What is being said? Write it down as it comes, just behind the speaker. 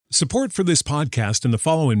Support for this podcast and the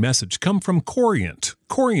following message come from Corient.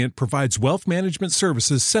 Corient provides wealth management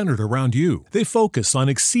services centered around you. They focus on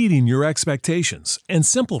exceeding your expectations and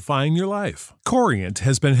simplifying your life. Corient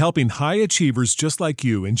has been helping high achievers just like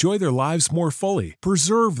you enjoy their lives more fully,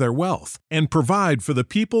 preserve their wealth, and provide for the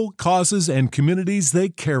people, causes, and communities they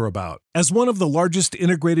care about. As one of the largest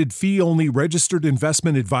integrated fee-only registered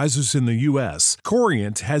investment advisors in the U.S.,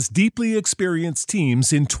 Corient has deeply experienced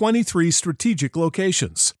teams in 23 strategic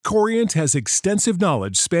locations. Corient has extensive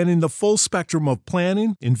knowledge spanning the full spectrum of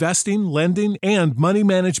planning, investing, lending, and money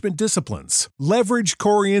management disciplines. Leverage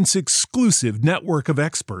Corient's exclusive network of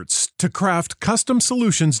experts to craft custom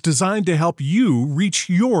solutions designed to help you reach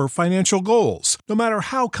your financial goals, no matter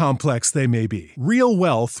how complex they may be. Real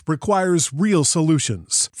wealth requires real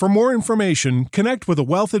solutions. For more information, connect with a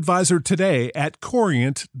wealth advisor today at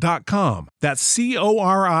Corient.com. That's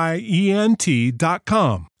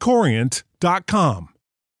Corient.com. Corient.com.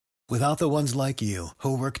 Without the ones like you,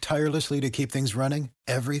 who work tirelessly to keep things running,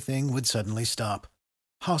 everything would suddenly stop.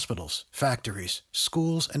 Hospitals, factories,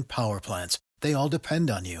 schools, and power plants, they all depend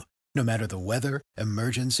on you. No matter the weather,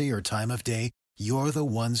 emergency, or time of day, you're the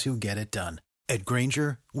ones who get it done. At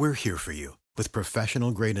Grainger, we're here for you with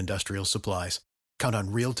professional-grade industrial supplies. Count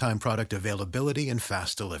on real-time product availability and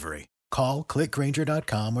fast delivery. Call, click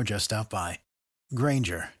Grainger.com, or just stop by.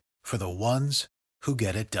 Grainger, for the ones who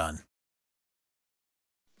get it done.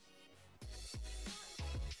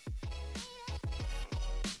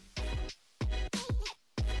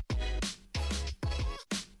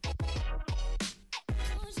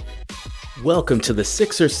 Welcome to the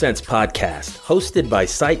Sixer Sense podcast, hosted by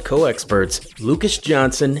site co-experts Lucas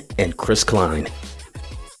Johnson and Chris Klein.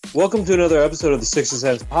 Welcome to another episode of the Sixer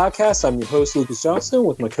Sense podcast. I'm your host, Lucas Johnson,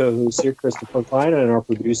 with my co-host here, Christopher Klein, and our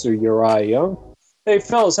producer, Uriah Young. Hey,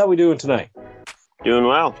 fellas, how we doing tonight? Doing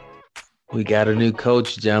well. We got a new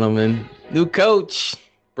coach, gentlemen. New coach.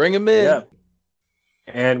 Bring him in. Yeah.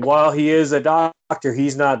 And while he is a doctor,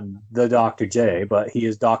 he's not the Dr. J, but he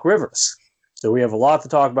is Doc Rivers. So we have a lot to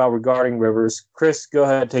talk about regarding Rivers. Chris, go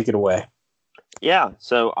ahead, take it away. Yeah,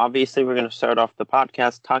 so obviously we're going to start off the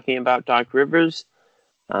podcast talking about Doc Rivers.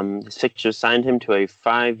 The Sixers signed him to a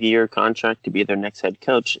 5-year contract to be their next head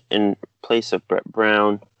coach in place of Brett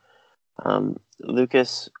Brown.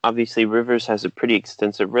 Lucas, obviously Rivers has a pretty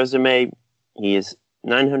extensive resume. He is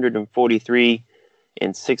 943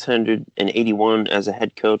 and 681 as a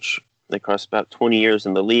head coach across about 20 years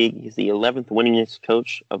in the league. He's the 11th winningest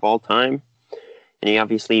coach of all time. And he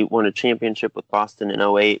obviously won a championship with Boston in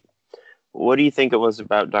 2008. What do you think it was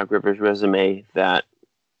about Doc Rivers' resume that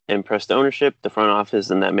impressed ownership, the front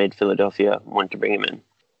office, and that made Philadelphia want to bring him in?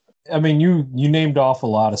 I mean, you named off a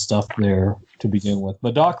lot of stuff there to begin with.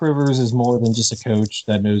 But Doc Rivers is more than just a coach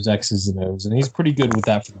that knows X's and O's. And he's pretty good with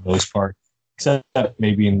that for the most part, except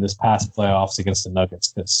maybe in this past playoffs against the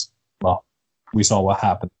Nuggets because, well, we saw what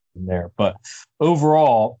happened there. But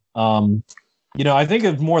overall, I think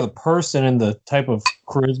it's more the person and the type of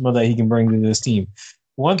charisma that he can bring to this team.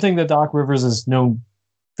 One thing that Doc Rivers is known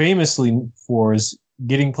famously for is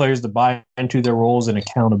getting players to buy into their roles and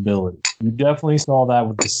accountability. You definitely saw that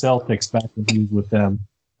with the Celtics back when he was with them.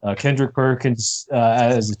 Kendrick Perkins,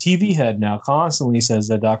 as a TV head now, constantly says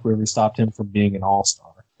that Doc Rivers stopped him from being an all-star.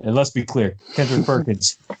 And let's be clear, Kendrick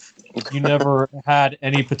Perkins, you never had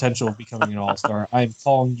any potential of becoming an all-star. I'm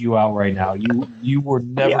calling you out right now. You were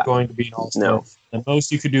never going to be an all-star. No. The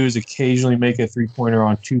most you could do is occasionally make a three-pointer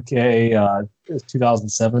on 2K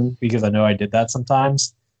 2007 because I know I did that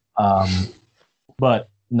sometimes. But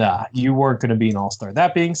nah, you weren't going to be an all-star.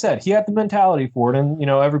 That being said, he had the mentality for it, and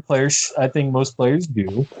every player, I think most players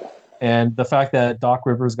do. And the fact that Doc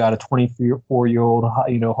Rivers got a 24-year-old,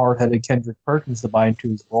 hard-headed Kendrick Perkins to buy into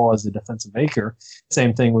his role as a defensive maker,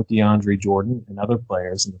 same thing with DeAndre Jordan and other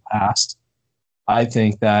players in the past. I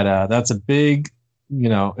think that that's a big,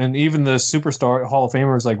 and even the superstar Hall of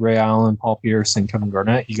Famers like Ray Allen, Paul Pierce, and Kevin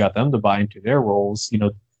Garnett, he got them to buy into their roles,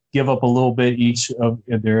 give up a little bit each of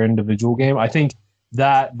their individual game. I think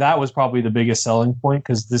that was probably the biggest selling point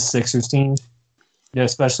because this Sixers team,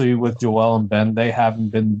 especially with Joel and Ben, they haven't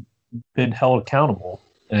been held accountable,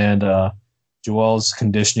 and Joel's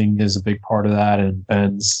conditioning is a big part of that, and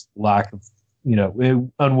Ben's lack of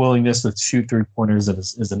unwillingness to shoot 3-pointers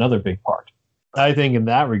is another big part. I think in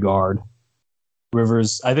that regard,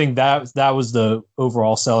 Rivers, I think that was the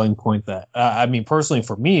overall selling point that personally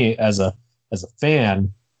for me as a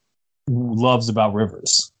fan who loves about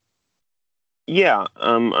Rivers. Yeah,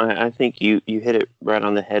 I think you hit it right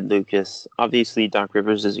on the head, Lucas. Obviously, Doc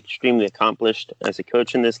Rivers is extremely accomplished as a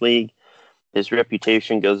coach in this league. His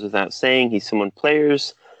reputation goes without saying. He's someone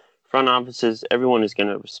players, front offices, everyone is going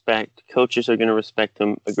to respect. Coaches are going to respect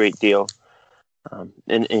him a great deal.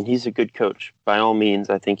 And he's a good coach. By all means,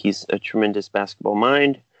 I think he's a tremendous basketball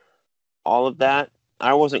mind. All of that.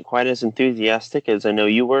 I wasn't quite as enthusiastic as I know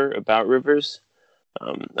you were about Rivers.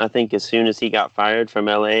 I think as soon as he got fired from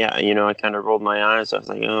LA, I kind of rolled my eyes. I was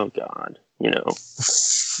like, oh, God,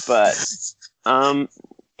 But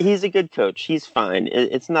he's a good coach. He's fine.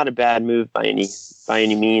 It's not a bad move by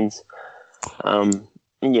any means.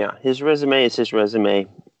 Yeah, his resume is his resume.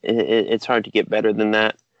 It's hard to get better than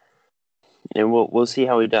that. And we'll see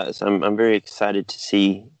how he does. I'm very excited to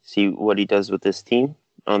see what he does with this team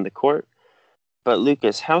on the court. But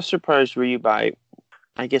Lucas, how surprised were you by,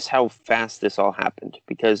 I guess, how fast this all happened?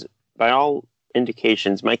 Because by all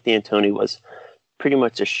indications, Mike D'Antoni was pretty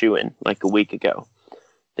much a shoo-in like a week ago.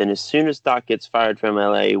 Then as soon as Doc gets fired from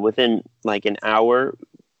LA, within like an hour,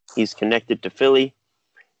 he's connected to Philly.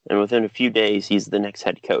 And within a few days, he's the next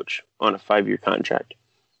head coach on a 5-year contract.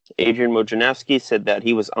 Adrian Wojnarowski said that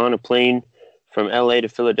he was on a plane from LA to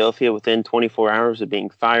Philadelphia within 24 hours of being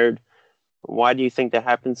fired. Why do you think that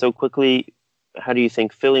happened so quickly? How do you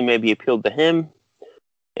think Philly maybe appealed to him?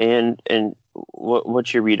 And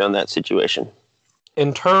what's your read on that situation?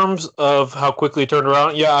 In terms of how quickly it turned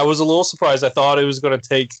around, yeah, I was a little surprised. I thought it was going to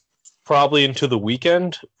take probably into the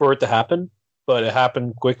weekend for it to happen, but it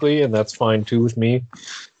happened quickly, and that's fine too with me.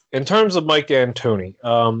 In terms of Mike D'Antoni,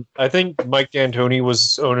 I think Mike D'Antoni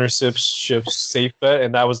was ownership's safe bet,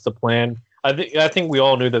 and that was the plan. I think we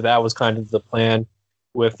all knew that was kind of the plan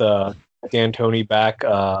with D'Antoni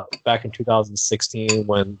back in 2016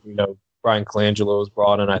 when Brian Colangelo was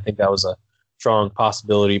brought in. I think that was a strong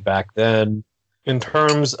possibility back then. In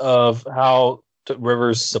terms of how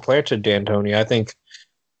Rivers supplanted D'Antoni, I think,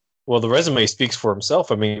 well, the resume speaks for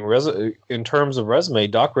himself. I mean, in terms of resume,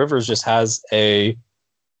 Doc Rivers just has a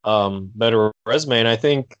better resume. And I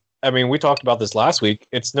think, we talked about this last week.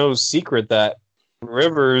 It's no secret that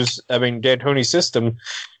D'Antoni's system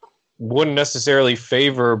wouldn't necessarily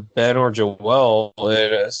favor Ben or Joel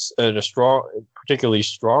particularly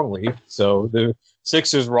strongly. So the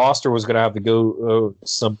Sixers roster was going to have to go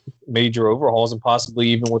some major overhauls, and possibly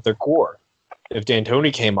even with their core if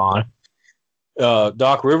D'Antoni came on.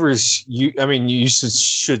 Doc Rivers, you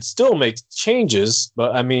should still make changes,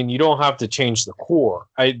 but you don't have to change the core.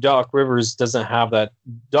 Doc Rivers doesn't have that.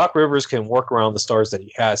 Doc Rivers can work around the stars that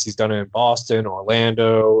he has. He's done it in Boston,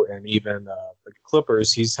 Orlando, and even the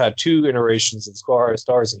Clippers. He's had 2 iterations of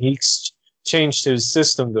stars, and he's changed his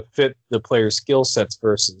system to fit the player's skill sets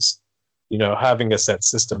versus having a set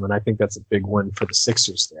system. And I think that's a big win for the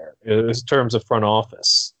Sixers there in terms of front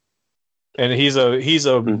office. And he's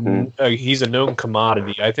a known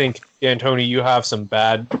commodity. I think D'Antoni, you have some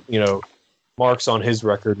bad marks on his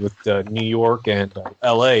record with New York and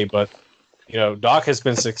LA, but Doc has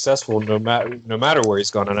been successful no matter where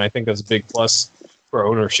he's gone, and I think that's a big plus for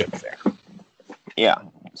ownership there. Yeah.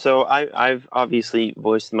 So I've obviously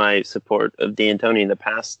voiced my support of D'Antoni in the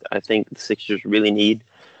past. I think the Sixers really need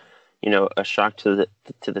a shock to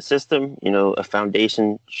the system, a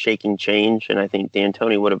foundation shaking change, and I think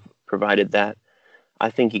D'Antoni would have provided that. I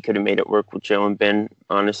think he could have made it work with Joe and Ben,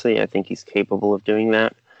 honestly. I think he's capable of doing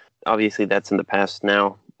that. Obviously, that's in the past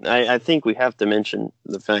now. I think we have to mention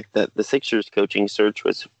the fact that the Sixers coaching search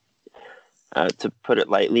was, to put it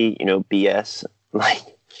lightly, BS.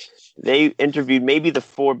 Like, they interviewed maybe the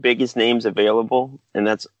 4 biggest names available, and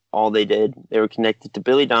that's all they did. They were connected to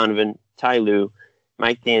Billy Donovan, Ty Lue,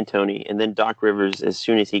 Mike D'Antoni, and then Doc Rivers as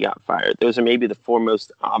soon as he got fired. Those are maybe the 4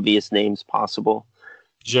 most obvious names possible.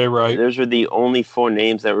 Jay Wright. Those were the only 4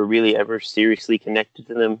 names that were really ever seriously connected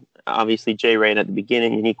to them. Obviously, Jay Wright at the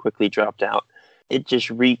beginning, and he quickly dropped out. It just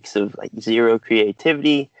reeks of zero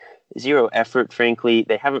creativity, zero effort, frankly.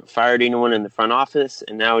 They haven't fired anyone in the front office,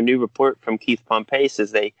 and now a new report from Keith Pompey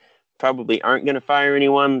says they probably aren't going to fire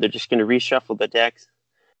anyone. They're just going to reshuffle the decks,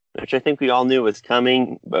 which I think we all knew was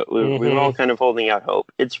coming, but we were all kind of holding out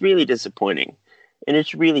hope. It's really disappointing, and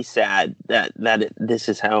it's really sad that this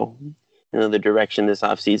is how the direction this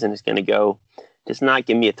offseason is going to go. Does not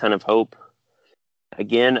give me a ton of hope.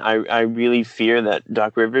 Again, I really fear that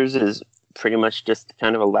Doc Rivers is pretty much just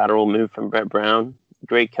kind of a lateral move from Brett Brown.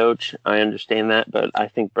 Great coach, I understand that, but I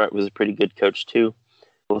think Brett was a pretty good coach too.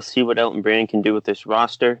 We'll see what Elton Brand can do with this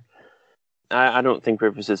roster. I don't think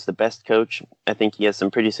Rivers is the best coach. I think he has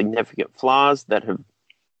some pretty significant flaws that have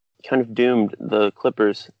kind of doomed the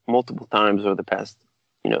Clippers multiple times over the past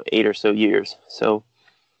 8 or so years. So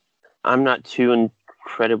I'm not too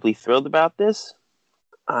incredibly thrilled about this.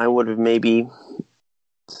 I would have maybe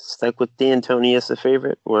stuck with D'Antoni as a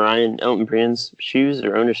favorite, were I in Elton Brand's shoes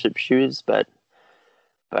or ownership shoes, but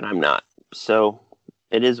I'm not. So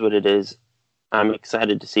it is what it is. I'm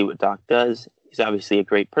excited to see what Doc does. He's obviously a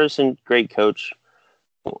great person, great coach,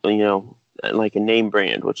 you know, like a name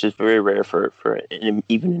brand, which is very rare for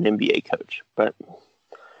even an NBA coach. But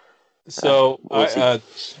so we'll see.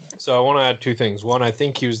 So I want to add two things. One, I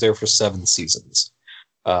think he was there for 7 seasons.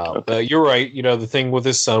 But you're right. You know, the thing with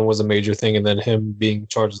his son was a major thing, and then him being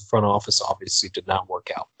charged with the front office obviously did not work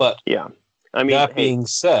out. But yeah, I mean, that being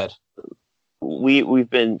said, we've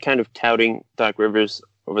been kind of touting Doc Rivers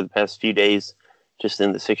over the past few days, just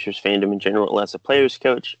in the Sixers fandom in general, as a player's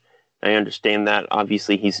coach. I understand that.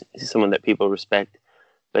 Obviously, he's someone that people respect,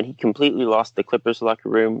 but he completely lost the Clippers locker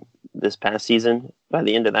room this past season. By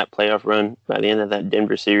the end of that playoff run, by the end of that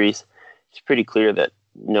Denver series, it's pretty clear that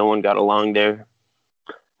no one got along there.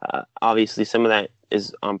 Obviously, some of that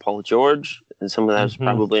is on Paul George, and some of that is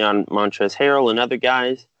probably on Montrezl Harrell and other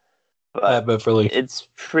guys. But it's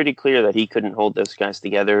pretty clear that he couldn't hold those guys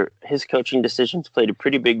together. His coaching decisions played a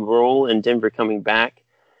pretty big role in Denver coming back.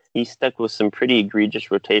 He stuck with some pretty egregious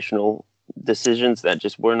rotational decisions that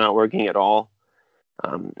just were not working at all.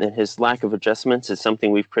 And his lack of adjustments is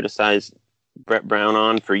something we've criticized Brett Brown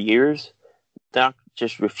on for years. Doc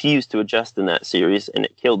just refused to adjust in that series, and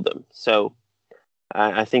it killed them. So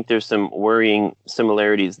I think there's some worrying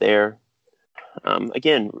similarities there.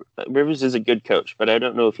 Again, Rivers is a good coach, but I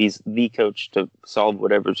don't know if he's the coach to solve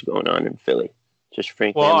whatever's going on in Philly. Just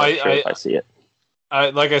frankly, I'm not sure if I see it.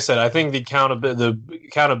 Like I said, I think the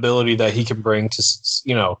accountability that he can bring to,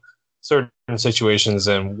 you know, certain situations,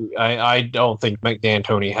 and I don't think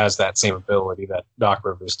D'Antoni has that same ability that Doc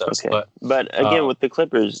Rivers does. Okay. But again, with the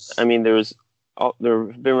Clippers, I mean, there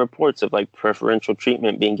have been reports of like preferential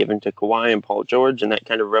treatment being given to Kawhi and Paul George, and that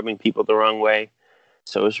kind of rubbing people the wrong way.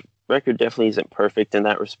 So his record definitely isn't perfect in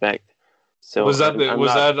that respect. So was that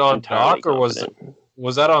on Doc, or was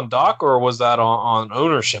that on Doc, or was that on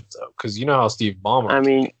ownership though? Because you know how Steve Ballmer. I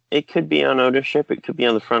mean, it could be on ownership, it could be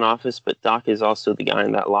on the front office, but Doc is also the guy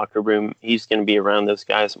in that locker room. He's going to be around those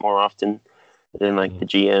guys more often than like the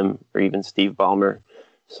GM or even Steve Ballmer.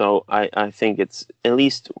 So I think it's at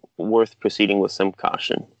least worth proceeding with some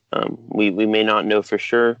caution. We may not know for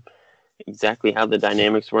sure exactly how the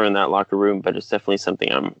dynamics were in that locker room, but it's definitely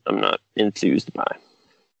something I'm not enthused by.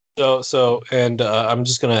 So, I'm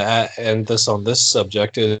just going to end this on this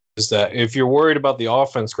subject is that if you're worried about the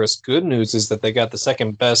offense, Chris, good news is that they got the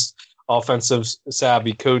second best offensive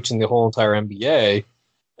savvy coach in the whole entire NBA,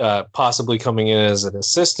 possibly coming in as an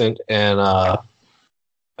assistant. And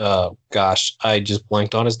gosh, I just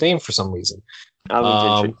blanked on his name for some reason.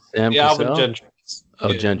 Alvin Gentry. Alvin Gentry.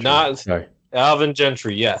 Oh, Gentry. Sorry. Alvin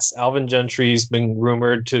Gentry, yes. Alvin Gentry's been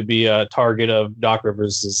rumored to be a target of Doc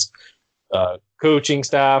Rivers' coaching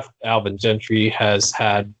staff. Alvin Gentry has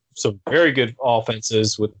had some very good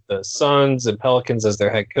offenses with the Suns and Pelicans as their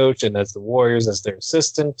head coach and as the Warriors as their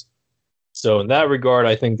assistant. So in that regard,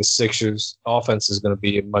 I think the Sixers offense is going to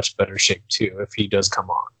be in much better shape too if he does come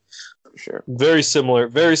on. For sure. Very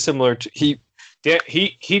similar to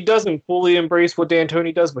he doesn't fully embrace what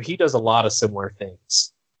D'Antoni does, but he does a lot of similar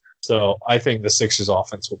things. So I think the Sixers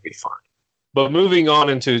offense will be fine. But moving on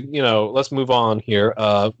into, let's move on here.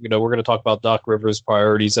 We're going to talk about Doc Rivers'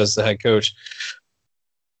 priorities as the head coach.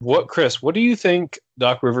 Chris, what do you think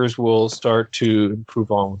Doc Rivers will start to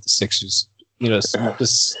improve on with the Sixers? In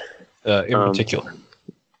particular.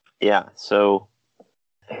 Yeah. So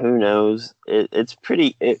who knows? It's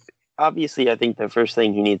pretty. Obviously, I think the first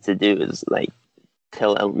thing he needs to do is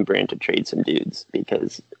tell Elton Brand to trade some dudes,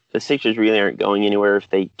 because the Sixers really aren't going anywhere if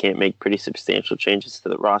they can't make pretty substantial changes to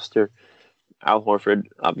the roster. Al Horford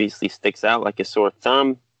obviously sticks out like a sore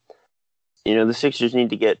thumb. The Sixers need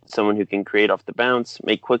to get someone who can create off the bounce,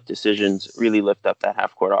 make quick decisions, really lift up that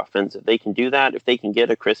half-court offense. If they can do that, if they can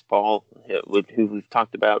get a Chris Paul, who we've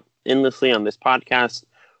talked about endlessly on this podcast,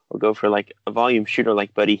 or go for a volume shooter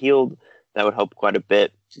like Buddy Hield, that would help quite a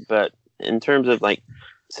bit. But in terms of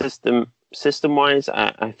system-wise,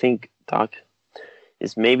 I think Doc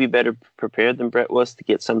is maybe better prepared than Brett was to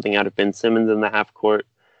get something out of Ben Simmons in the half-court.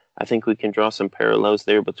 I think we can draw some parallels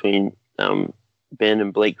there between Ben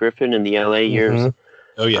and Blake Griffin in the LA years.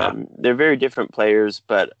 Oh, yeah. They're very different players,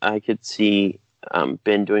 but I could see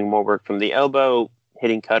Ben doing more work from the elbow,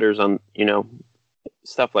 hitting cutters on,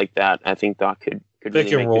 stuff like that. I think Doc could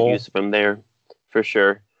really make good use of him there, for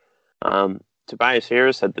sure. Tobias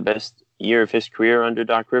Harris had the best year of his career under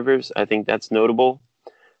Doc Rivers. I think that's notable.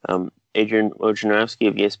 Adrian Wojnarowski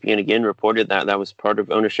of ESPN again reported that was part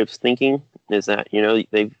of ownership's thinking, is that,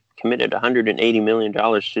 they've committed $180 million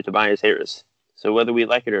to Tobias Harris. So whether we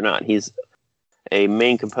like it or not, he's a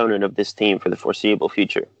main component of this team for the foreseeable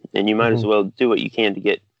future. And you might as well do what you can to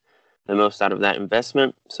get the most out of that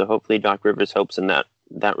investment. So hopefully Doc Rivers helps in that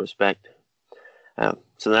that respect.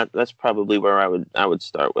 So that's probably where I would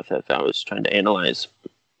start with if I was trying to analyze,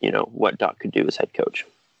 what Doc could do as head coach.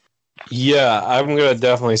 Yeah, I'm going to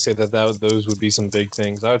definitely say that those would be some big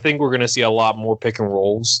things. I think we're going to see a lot more pick and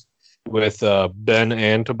rolls with Ben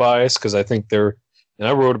and Tobias, because I think and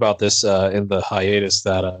I wrote about this in the hiatus,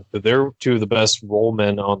 that they're two of the best role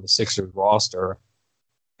men on the Sixers roster.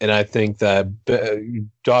 And I think that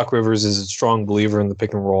Doc Rivers is a strong believer in the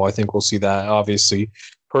pick and roll. I think we'll see that. Obviously,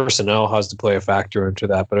 personnel has to play a factor into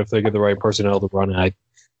that, but if they get the right personnel to run it,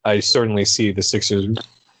 I certainly see the Sixers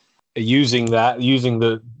using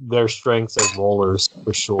their strengths as rollers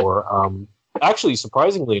for sure. Actually,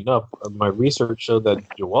 surprisingly enough, my research showed that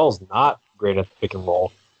Joel's not great at the pick and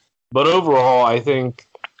roll. But overall, I think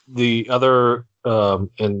the other,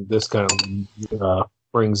 and this kind of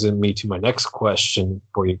brings me to my next question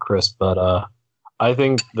for you, Chris, but I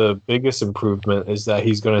think the biggest improvement is that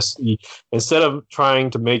he's going to, instead of trying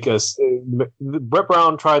to make us, Brett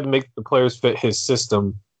Brown tried to make the players fit his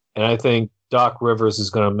system, and I think Doc Rivers is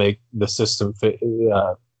going to make the system fit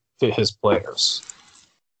his players.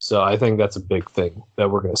 So I think that's a big thing that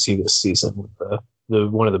we're going to see this season with the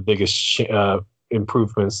one of the biggest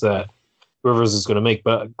improvements that Rivers is going to make.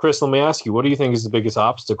 But Chris, let me ask you, what do you think is the biggest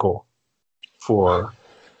obstacle for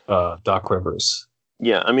Doc Rivers?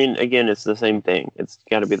 Yeah, I mean, again, it's the same thing. It's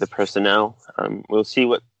got to be the personnel. We'll see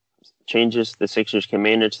what changes the Sixers can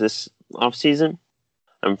manage this offseason.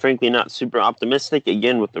 I'm frankly not super optimistic,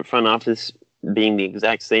 again, with the front office being the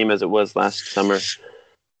exact same as it was last summer.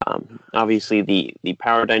 Obviously, the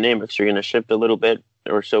power dynamics are going to shift a little bit,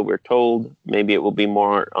 or so we're told. Maybe it will be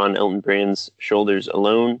more on Elton Brand's shoulders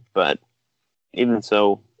alone, but even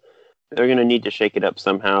so, they're going to need to shake it up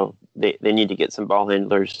somehow. They need to get some ball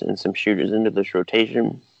handlers and some shooters into this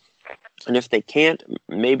rotation. And if they can't,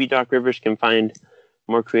 maybe Doc Rivers can find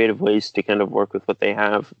more creative ways to kind of work with what they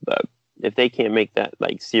have. But if they can't make that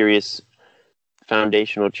serious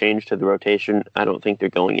foundational change to the rotation, I don't think they're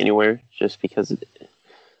going anywhere, just because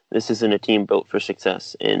this isn't a team built for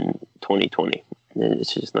success in 2020.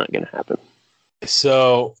 It's just not going to happen.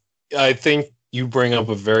 So I think you bring up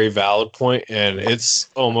a very valid point, and it's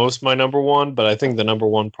almost my number one, but I think the number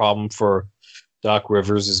one problem for Doc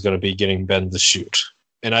Rivers is going to be getting Ben to shoot.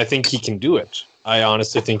 And I think he can do it. I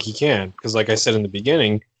honestly think he can, because like I said in the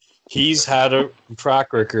beginning, he's had a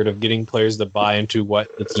track record of getting players to buy into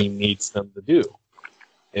what the team needs them to do.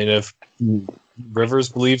 And if Rivers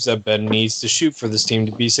believes that Ben needs to shoot for this team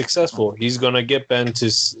to be successful, he's going to get Ben to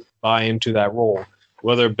buy into that role,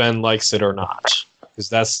 whether Ben likes it or not, because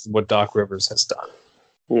that's what Doc Rivers has done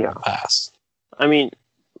in the past. I mean,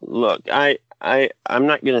 look, I'm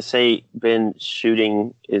not going to say Ben's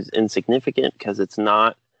shooting is insignificant, because it's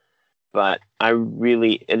not, but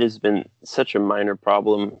it has been such a minor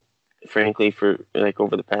problem, frankly, for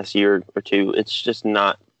over the past year or two. It's just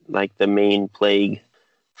not the main plague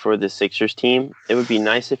for the Sixers team. It would be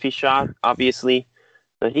nice if he shot, obviously,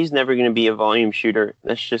 but he's never going to be a volume shooter.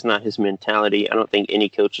 That's just not his mentality. I don't think any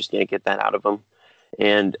coach is going to get that out of him.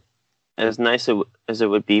 And as nice as it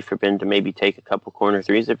would be for Ben to maybe take a couple corner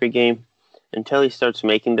threes every game, until he starts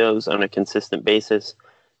making those on a consistent basis,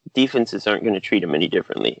 defenses aren't going to treat him any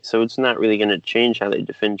differently. So it's not really going to change how they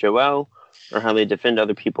defend Joel or how they defend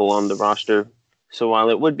other people on the roster. So while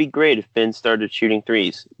it would be great if Ben started shooting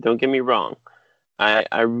threes, don't get me wrong,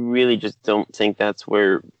 I really just don't think that's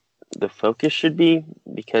where the focus should be,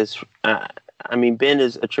 because, Ben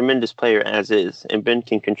is a tremendous player as is, and Ben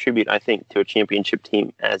can contribute, I think, to a championship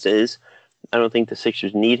team as is. I don't think the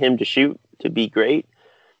Sixers need him to shoot to be great,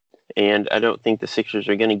 and I don't think the Sixers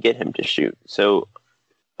are going to get him to shoot. So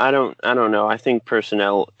I don't know. I think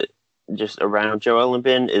personnel just around Joel and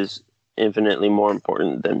Ben is infinitely more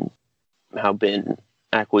important than how Ben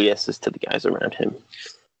acquiesces to the guys around him.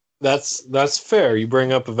 That's fair. You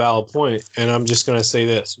bring up a valid point, and I'm just going to say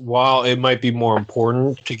this: while it might be more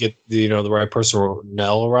important to get the right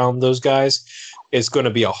personnel around those guys, it's going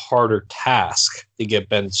to be a harder task to get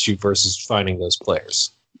Ben to shoot versus finding those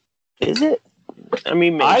players. Is it? I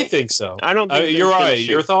mean, maybe. I think so. I don't think you're right.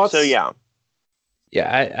 Your thoughts? So yeah.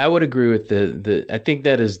 Yeah, I would agree with the. I think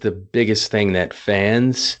that is the biggest thing that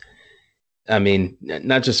fans. I mean,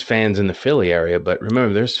 not just fans in the Philly area, but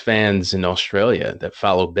remember, there's fans in Australia that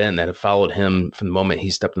follow Ben, that have followed him from the moment he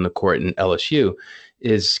stepped in the court in LSU,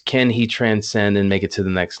 is can he transcend and make it to the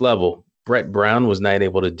next level? Brett Brown was not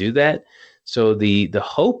able to do that. So the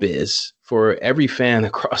hope is for every fan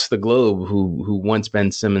across the globe who wants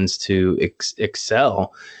Ben Simmons to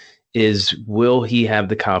excel is, will he have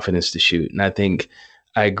the confidence to shoot? And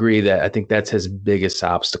I agree that I think that's his biggest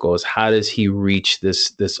obstacle, is how does he reach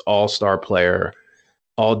this all-star player,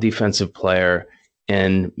 all defensive player,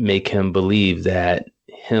 and make him believe that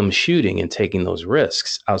him shooting and taking those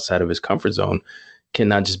risks outside of his comfort zone can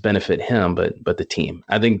not just benefit him, but the team.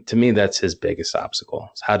 I think, to me, that's his biggest obstacle.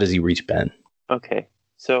 How does he reach Ben? Okay.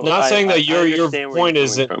 So not saying that your point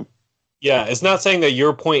isn't from. Yeah, it's not saying that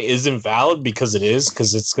your point isn't valid, because it is,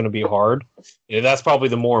 because it's going to be hard. That's probably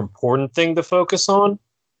the more important thing to focus on.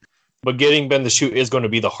 But getting Ben to shoot is going to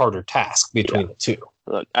be the harder task between the two.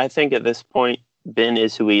 Look, I think at this point, Ben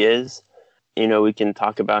is who he is. We can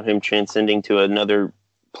talk about him transcending to another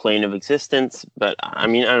plane of existence, but I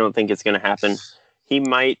don't think it's going to happen. He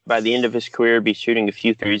might, by the end of his career, be shooting a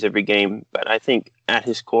few threes every game, but I think at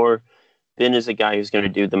his core, Ben is a guy who's going to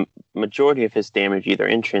do the majority of his damage either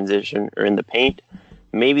in transition or in the paint.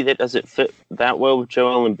 Maybe that doesn't fit that well with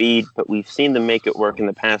Joel Embiid, but we've seen them make it work in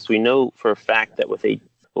the past. We know for a fact that with a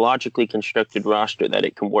logically constructed roster that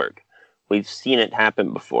it can work. We've seen it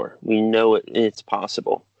happen before. We know it's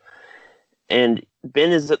possible. And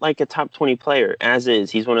Ben is like a top 20 player, as is.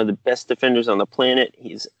 He's one of the best defenders on the planet.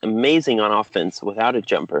 He's amazing on offense without a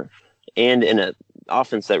jumper and in an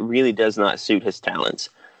offense that really does not suit his talents.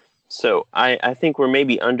 So I think we're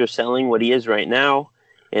maybe underselling what he is right now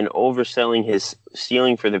and overselling his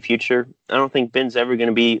ceiling for the future. I don't think Ben's ever going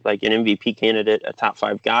to be like an MVP candidate, a top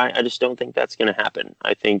 5 guy. I just don't think that's going to happen.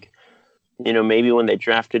 I think, maybe when they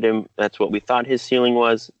drafted him, that's what we thought his ceiling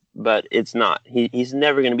was, but it's not. He's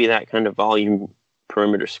never going to be that kind of volume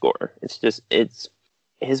perimeter scorer. It's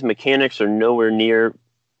his mechanics are nowhere near,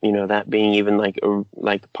 that being even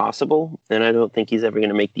like possible. And I don't think he's ever going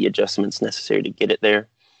to make the adjustments necessary to get it there.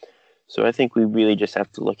 So I think we really just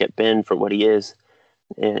have to look at Ben for what he is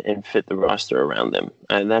and fit the roster around them.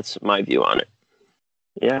 And that's my view on it.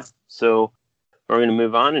 Yeah. So we're going to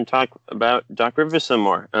move on and talk about Doc Rivers some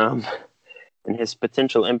more and his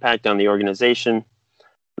potential impact on the organization.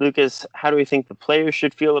 Lucas, how do we think the players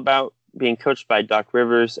should feel about being coached by Doc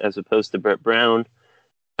Rivers as opposed to Brett Brown?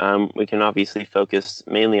 We can obviously focus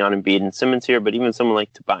mainly on Embiid and Simmons here, but even someone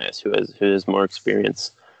like Tobias, who has more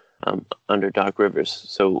experience under Doc Rivers.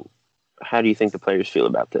 So how do you think the players feel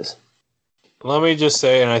about this? Let me just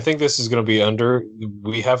say, and I think this is going to be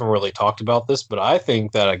we haven't really talked about this, but I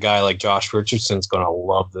think that a guy like Josh Richardson's going to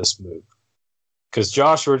love this move. Because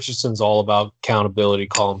Josh Richardson's all about accountability,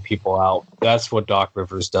 calling people out. That's what Doc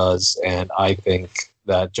Rivers does, and I think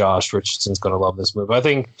that Josh Richardson's going to love this move. I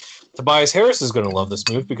think Tobias Harris is going to love this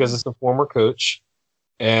move because it's a former coach,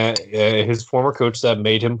 and his former coach that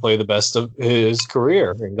made him play the best of his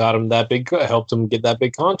career and got him helped him get that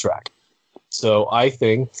big contract. So I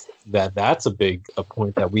think that that's a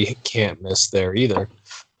point that we can't miss there either.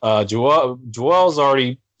 Joel's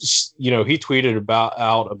already, he tweeted about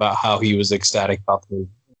how he was ecstatic about the move.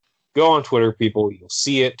 Go on Twitter, people. You'll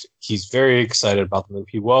see it. He's very excited about the move.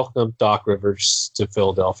 He welcomed Doc Rivers to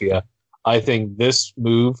Philadelphia. I think this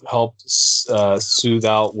move helped soothe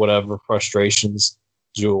out whatever frustrations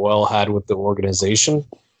Joel had with the organization.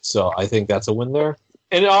 So I think that's a win there.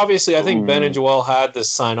 And obviously, I think Ben and Joel had to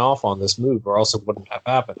sign off on this move, or else it wouldn't have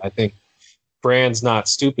happened. I think Brand's not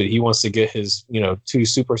stupid. He wants to get his, 2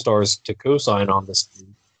 superstars to co-sign on this move.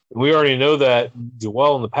 We already know that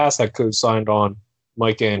Joel in the past had co-signed on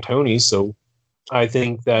Mike D'Antoni, so I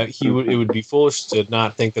think that it would be foolish to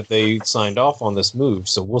not think that they signed off on this move.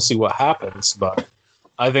 So we'll see what happens. But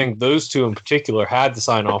I think those two in particular had to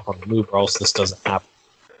sign off on the move, or else this doesn't happen.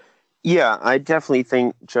 Yeah, I definitely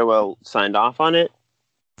think Joel signed off on it.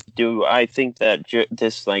 Do I think that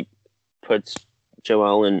this puts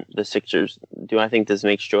Joel and the Sixers? Do I think this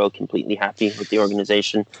makes Joel completely happy with the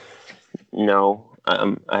organization? No.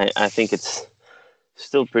 I think it's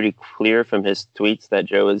still pretty clear from his tweets that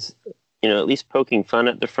Joe is, at least poking fun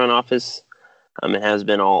at the front office. It has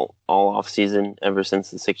been all off season ever since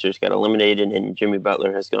the Sixers got eliminated and Jimmy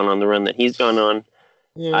Butler has gone on the run that he's gone on.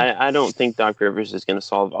 Yeah. I don't think Doc Rivers is going to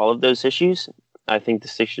solve all of those issues. I think the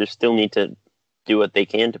Sixers still need to do what they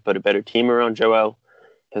can to put a better team around Joel,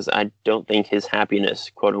 because I don't think his happiness,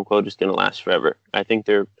 quote unquote, is going to last forever. I think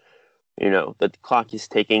the clock is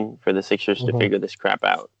ticking for the Sixers to figure this crap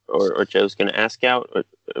out, or Joe's going to ask out, or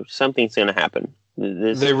something's going to happen.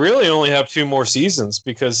 They really only have 2 more seasons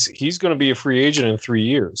because he's going to be a free agent in 3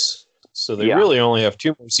 years. So they really only have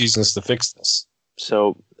 2 more seasons to fix this.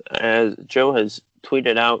 So as Joe has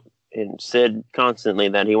tweeted out and said constantly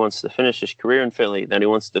that he wants to finish his career in Philly, that he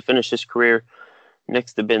wants to finish his career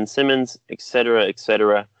next to Ben Simmons, etc.,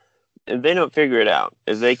 etc. If they don't figure it out,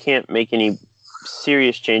 if they can't make any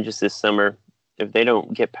serious changes this summer, if they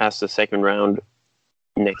don't get past the second round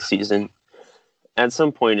next season, at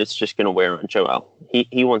some point it's just going to wear on Joel.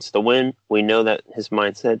 He wants to win. We know that his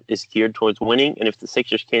mindset is geared towards winning, and if the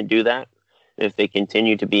Sixers can't do that, if they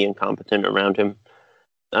continue to be incompetent around him,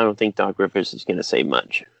 I don't think Doc Rivers is going to say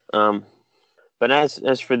much. But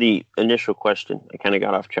as for the initial question, I kind of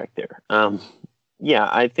got off track there. Yeah,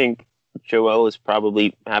 I think Joel is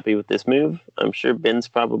probably happy with this move. I'm sure Ben's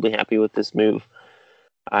probably happy with this move.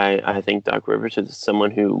 I think Doc Rivers is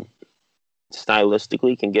someone who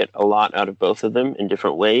stylistically can get a lot out of both of them in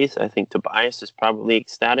different ways. I think Tobias is probably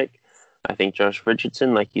ecstatic. I think Josh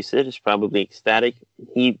Richardson, like you said, is probably ecstatic.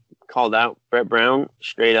 He called out Brett Brown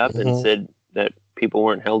straight up and said that people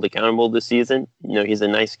weren't held accountable this season. He's a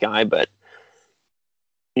nice guy, but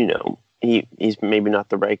he's maybe not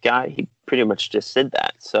the right guy. He pretty much just said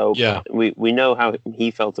that. So yeah, we know how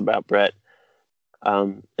he felt about Brett.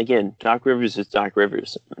 Again, Doc Rivers is Doc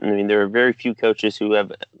Rivers. I mean, there are very few coaches who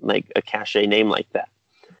have like a cachet name like that.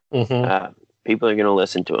 People are going to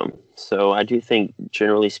listen to him. So I do think,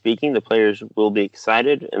 generally speaking, the players will be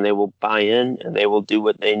excited and they will buy in and they will do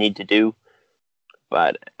what they need to do.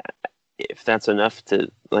 But if that's enough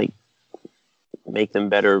to like make them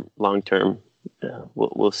better long term,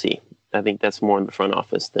 we'll see. I think that's more in the front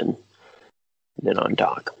office than on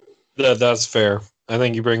Doc. Yeah, that's fair. I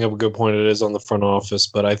think you bring up a good point. It is on the front office,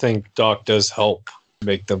 but I think Doc does help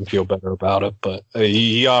make them feel better about it. But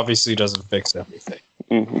he obviously doesn't fix everything.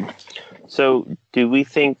 Mm-hmm. So do we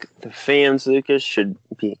think the fans, Lucas, should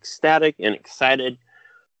be ecstatic and excited,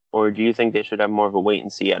 or do you think they should have more of a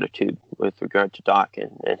wait-and-see attitude with regard to Doc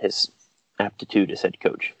and his aptitude as head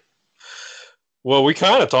coach? Well, we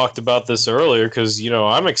kind of talked about this earlier because,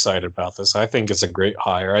 I'm excited about this. I think it's a great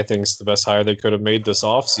hire. I think it's the best hire they could have made this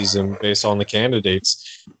offseason based on the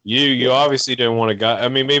candidates. You obviously didn't want a guy. I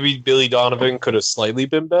mean, maybe Billy Donovan could have slightly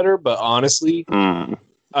been better, but honestly,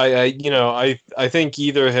 I think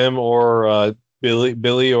either him or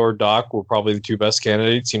Billy or Doc were probably the two best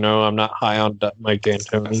candidates. I'm not high on Mike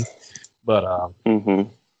D'Antoni, but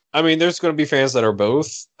I mean, there's going to be fans that are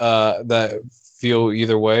both that feel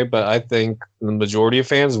either way, but I think the majority of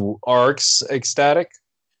fans are ecstatic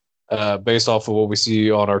based off of what we see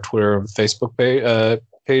on our Twitter and Facebook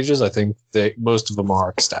pages. I think most of them are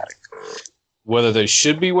ecstatic. Whether they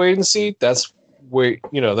should be wait and see, that's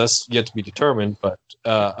yet to be determined. But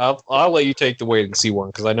I'll let you take the wait and see one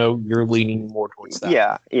because I know you're leaning more towards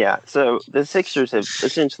that. Yeah. So the Sixers have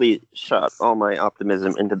essentially shot all my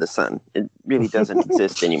optimism into the sun. It really doesn't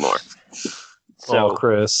exist anymore. So,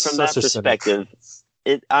 Chris, from that perspective,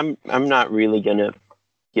 I'm not really gonna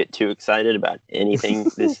get too excited about anything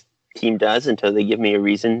this team does until they give me a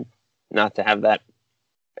reason not to have that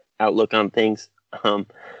outlook on things. Let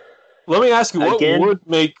me ask you,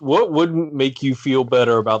 what would make you feel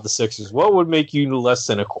better about the Sixers? What would make you less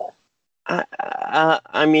cynical?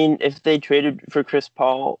 I mean, if they traded for Chris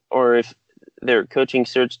Paul, or if their coaching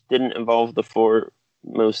search didn't involve the four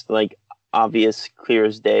most obvious, clear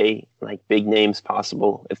as day, big names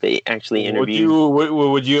possible. If they actually interviewed,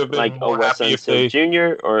 would you have been more Wes happy if they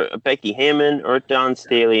Jr. or Becky Hammond or Don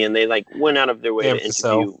Staley, and they went out of their way to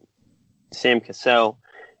interview Sam Cassell?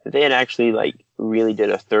 If they had actually really did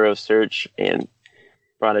a thorough search and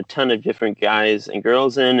brought a ton of different guys and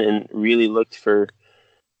girls in, and really looked for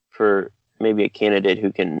maybe a candidate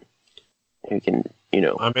who can. I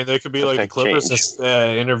mean, they could be like the Clippers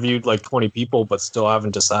that interviewed 20 people, but still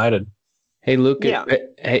haven't decided. Hey, Lucas. Yeah.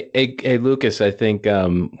 Hey, Lucas. I think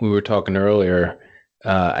we were talking earlier.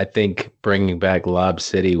 I think bringing back Lob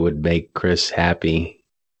City would make Chris happy.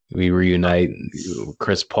 We reunite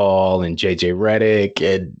Chris Paul and JJ Redick,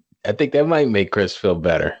 and I think that might make Chris feel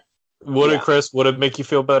better. Would it make you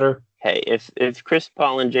feel better? Hey, if Chris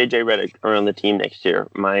Paul and JJ Redick are on the team next year,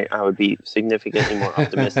 I would be significantly more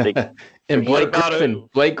optimistic. And Blake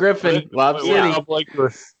Griffin, Lob City. Yeah.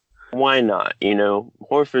 Why not?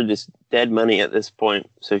 Horford is dead money at this point.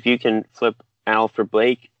 So if you can flip Al for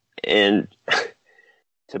Blake and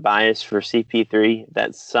Tobias for CP3,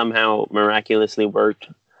 that somehow miraculously worked,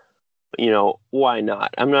 why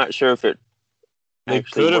not? I'm not sure if it they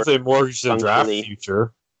could if they mortgaged the draft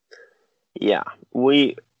future. Yeah,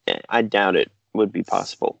 I doubt it would be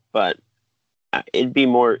possible, but it'd be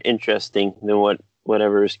more interesting than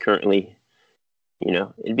whatever is currently.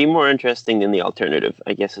 It'd be more interesting than the alternative,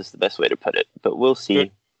 I guess is the best way to put it. But we'll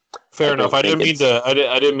see. Fair enough. I didn't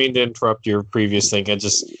mean to interrupt your previous thing. I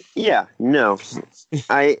just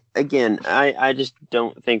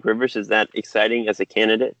don't think Rivers is that exciting as a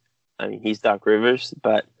candidate. I mean, he's Doc Rivers,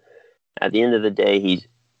 but at the end of the day,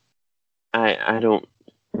 I don't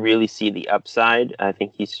really see the upside. I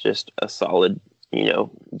think he's just a solid,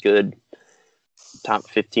 good top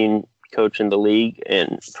 15 coach in the league,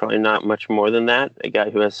 and probably not much more than that. A guy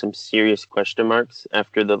who has some serious question marks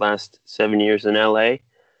after the last 7 years in LA.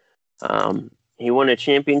 he won a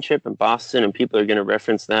championship in Boston, and people are going to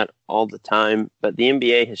reference that all the time. But the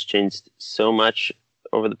NBA has changed so much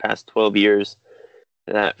over the past 12 years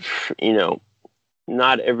that,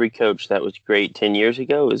 not every coach that was great 10 years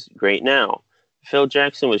ago is great now. Phil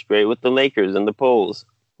Jackson was great with the Lakers and the Bulls.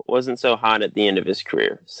 Wasn't so hot at the end of his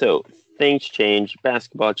career. So things change.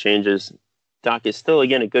 Basketball changes. Doc is still,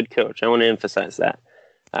 again, a good coach. I want to emphasize that.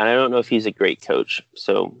 I don't know if he's a great coach.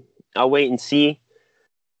 So I'll wait and see.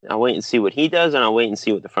 I'll wait and see what he does, and I'll wait and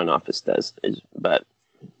see what the front office does. But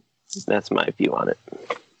that's my view on it.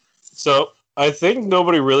 So I think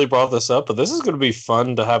nobody really brought this up, but this is going to be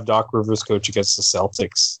fun to have Doc Rivers coach against the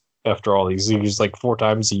Celtics after all these years, like 4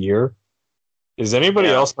 times a year. Is anybody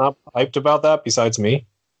else not hyped about that besides me?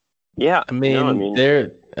 Yeah.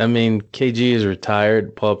 KG is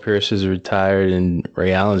retired, Paul Pierce is retired, and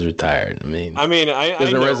Ray Allen's retired. It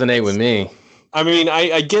doesn't resonate with me.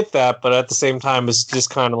 I get that, but at the same time, it's just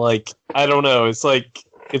kind of like, I don't know. It's like,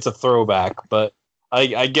 it's a throwback, but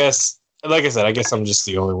I guess, like I said, I guess I'm just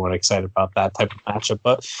the only one excited about that type of matchup.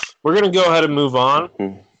 But we're going to go ahead and move on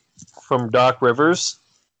from Doc Rivers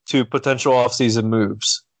to potential offseason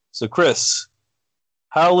moves. So, Chris,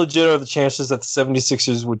 how legit are the chances that the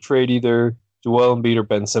 76ers would trade either Joel Embiid or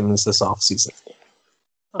Ben Simmons this offseason?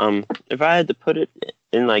 If I had to put it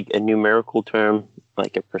in like a numerical term,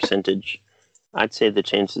 like a percentage, I'd say the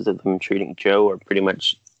chances of them trading Joe are pretty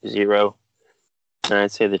much 0. And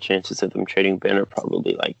I'd say the chances of them trading Ben are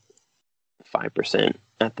probably like 5%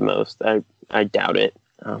 at the most. I doubt it.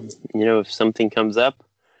 If something comes up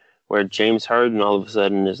where James Harden all of a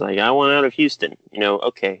sudden is like, I want out of Houston,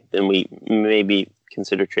 okay, then we maybe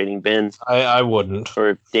consider trading Ben. I wouldn't.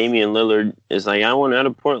 Or if Damian Lillard is like, I want out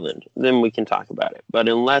of Portland, then we can talk about it. But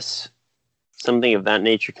unless something of that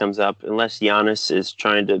nature comes up, unless Giannis is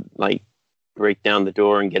trying to like break down the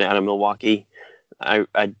door and get out of Milwaukee,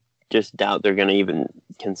 I just doubt they're going to even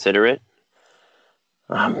consider it.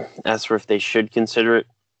 As for if they should consider it,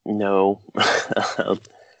 no.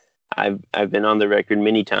 I've been on the record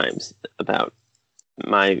many times about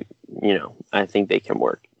I think they can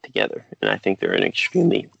work together, and I think they're an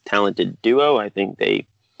extremely talented duo. I think they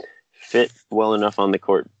fit well enough on the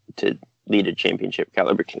court to lead a championship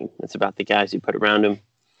caliber team. It's about the guys you put around them.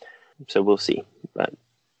 So we'll see. But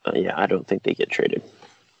I don't think they get traded.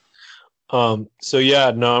 I'm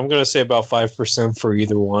going to say about 5% for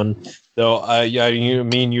either one. Though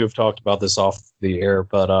you have talked about this off the air,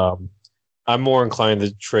 but I'm more inclined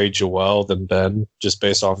to trade Joel than Ben, just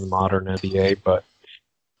based on the modern NBA. But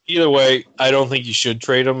either way, I don't think you should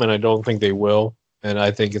trade them, and I don't think they will. And I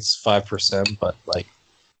think it's 5%, but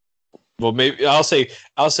maybe I'll say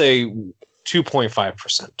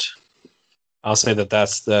 2.5%. I'll say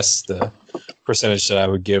that's the percentage that I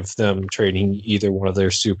would give them trading either one of their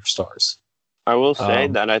superstars. I will say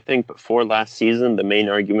that I think before last season, the main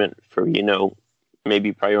argument for,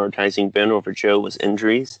 maybe prioritizing Ben over Joe was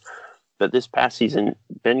injuries. But this past season,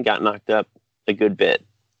 Ben got knocked up a good bit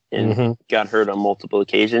and got hurt on multiple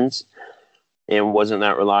occasions and wasn't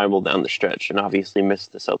that reliable down the stretch and obviously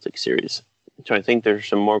missed the Celtics series. So I think there's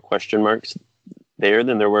some more question marks there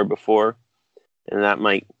than there were before. And that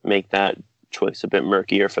might make that choice a bit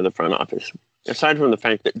murkier for the front office. Aside from the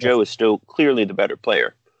fact that Joe is still clearly the better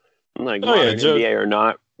player. NBA or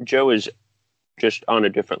not, Joe is just on a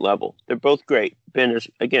different level. They're both great. Ben is,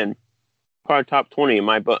 again, probably top 20 in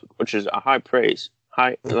my book, which is a high praise.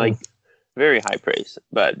 Very high praise.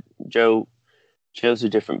 But Joe's a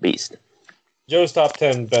different beast. Joe's top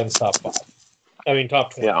 10, Ben's top 5.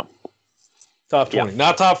 Top 20. Yeah. Top 20. Yeah.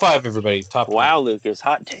 Not top 5, everybody. Top 20. Wow, Lucas,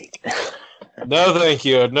 hot take. No, thank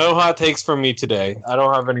you. No hot takes from me today. I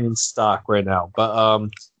don't have any in stock right now. But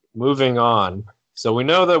moving on. So we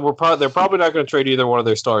know that they're probably not going to trade either one of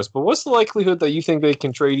their stars. But what's the likelihood that you think they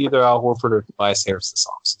can trade either Al Horford or Tobias Harris this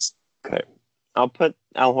offseason? Okay. I'll put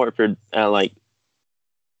Al Horford at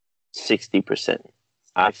 60%.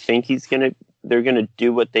 I think they're going to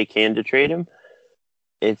do what they can to trade him.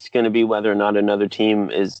 It's going to be whether or not another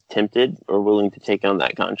team is tempted or willing to take on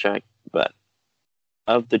that contract. But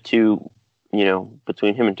of the two,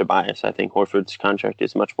 between him and Tobias, I think Horford's contract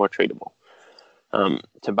is much more tradable.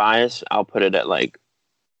 Tobias, I'll put it at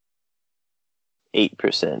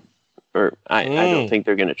 8%. Or I don't think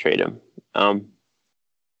they're going to trade him.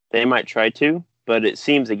 They might try to, but it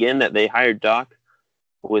seems again that they hired Doc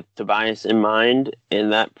with Tobias in mind,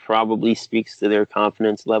 and that probably speaks to their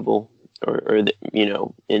confidence level or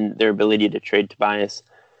in their ability to trade Tobias.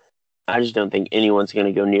 I just don't think anyone's going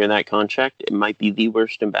to go near that contract. It might be the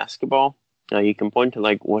worst in basketball. Now you can point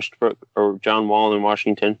to Westbrook or John Wall in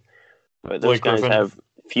Washington, but those guys have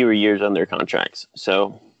fewer years on their contracts.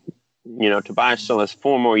 So, Tobias still has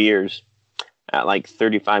 4 more years at like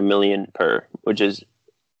 $35 million per, which is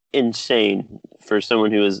insane for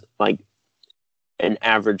someone who is like an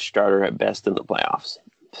average starter at best in the playoffs.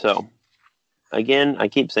 So again, I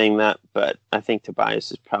keep saying that, but I think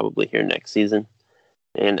Tobias is probably here next season,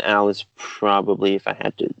 and Al is probably, if I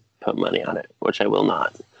had to put money on it, which I will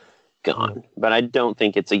not, gone. But I don't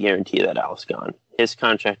think it's a guarantee that Al's gone. His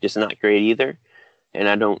contract is not great either, and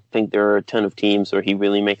I don't think there are a ton of teams where he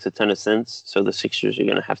really makes a ton of sense. So the Sixers are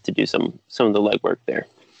going to have to do some of the legwork there.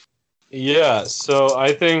 Yeah, so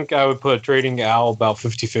I think I would put trading Al about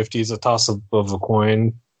 50-50 as a toss-up of a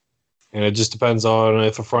coin. And it just depends on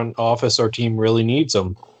if a front office or team really needs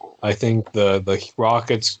him. I think the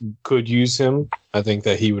Rockets could use him. I think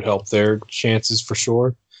that he would help their chances for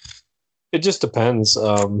sure. It just depends.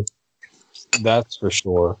 That's for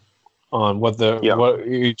sure. On what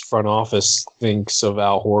each front office thinks of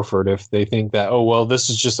Al Horford. If they think that, oh, well, this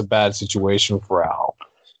is just a bad situation for Al.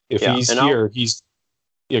 If he's here,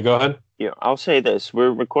 go ahead. Yeah, I'll say this.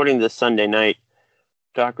 We're recording this Sunday night.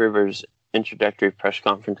 Doc Rivers' introductory press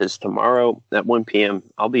conference is tomorrow at 1 p.m.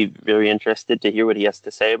 I'll be very interested to hear what he has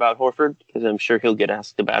to say about Horford, because I'm sure he'll get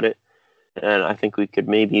asked about it. And I think we could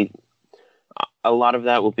maybe, a lot of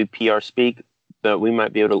that will be PR speak, but we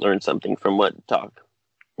might be able to learn something from what Doc,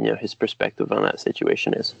 his perspective on that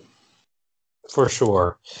situation is. For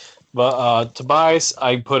sure. But Tobias,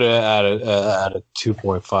 I put it at a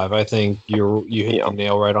 2.5. I think you hit the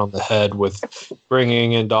nail right on the head with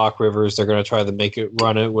bringing in Doc Rivers. They're going to try to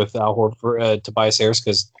run it with Al Horford, Tobias Harris,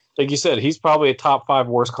 because, like you said, he's probably a top 5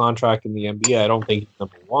 worst contract in the NBA. I don't think he's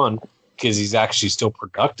number 1 because he's actually still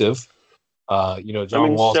productive.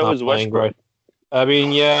 John Wall's not playing great. I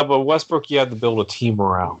mean, yeah, but Westbrook, you have to build a team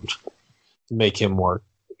around to make him work.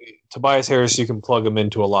 Tobias Harris, you can plug him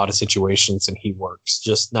into a lot of situations and he works,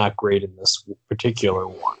 just not great in this particular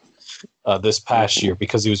one this past year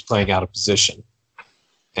because he was playing out of position.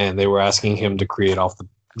 And they were asking him to create off the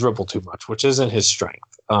dribble too much, which isn't his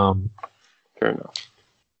strength. Fair enough.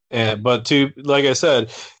 But like I said,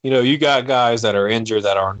 you got guys that are injured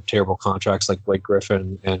that are on terrible contracts like Blake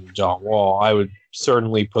Griffin and John Wall. I would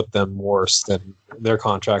certainly put them worse than their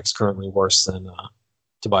contracts currently worse than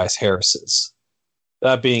Tobias Harris's.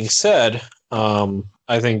 That being said,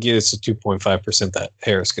 I think it's a 2.5% that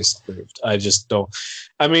Harris gets approved. I just don't.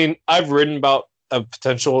 I mean, I've written about a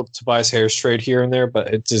potential Tobias Harris trade here and there,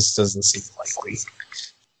 but it just doesn't seem likely.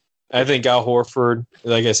 I think Al Horford,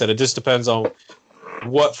 like I said, it just depends on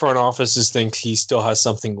what front offices think he still has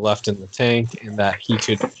something left in the tank and that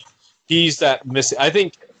he's that missing. I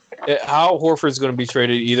think Al Horford's going to be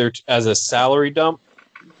traded either as a salary dump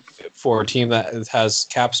for a team that has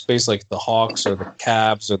cap space like the Hawks or the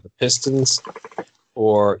Cavs or the Pistons,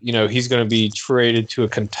 or, he's going to be traded to a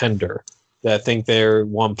contender that think they're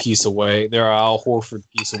one piece away. They're Al Horford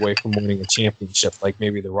piece away from winning a championship, like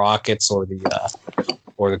maybe the Rockets or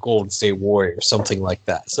the Golden State Warriors, something like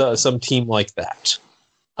that. So some team like that.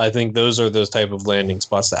 I think those are those type of landing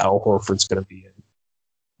spots that Al Horford's going to be in.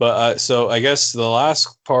 But so I guess the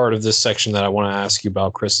last part of this section that I want to ask you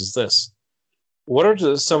about, Chris, is this. Who are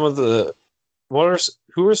some of the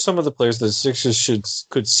players that the Sixers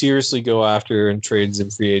could seriously go after in trades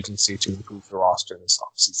and free agency to improve the roster this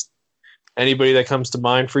offseason? Anybody that comes to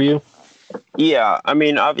mind for you? Yeah, I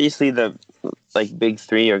mean, obviously the big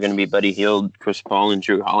three are going to be Buddy Hield, Chris Paul, and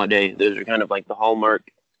Jrue Holiday. Those are kind of like the hallmark,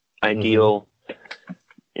 ideal,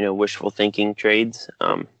 wishful thinking trades.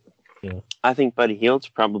 I think Buddy Hield's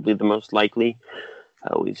probably the most likely.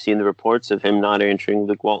 We've seen the reports of him not answering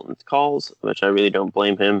Luke Walton's calls, which I really don't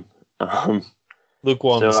blame him. Luke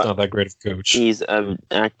Walton's not that great of a coach. He's an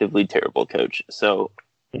actively terrible coach. So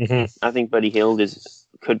I think Buddy Hield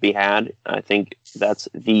could be had. I think that's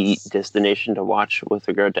the destination to watch with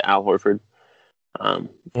regard to Al Horford.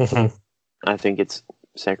 I think it's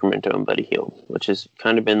Sacramento and Buddy Hield, which has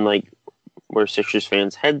kind of been like where Sixers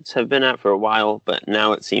fans' heads have been at for a while, but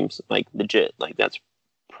now it seems like legit. Like that's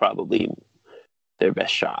probably their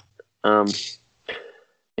best shot.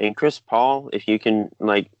 And Chris Paul, if you can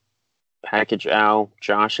package Al,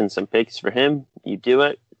 Josh, and some picks for him, you do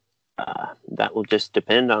it. That will just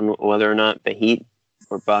depend on whether or not the Heat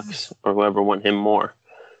or Bucks or whoever want him more,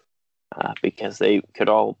 because they could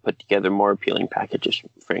all put together more appealing packages,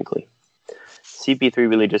 frankly. CP3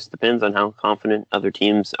 really just depends on how confident other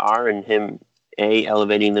teams are in him, A,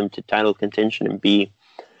 elevating them to title contention, and B,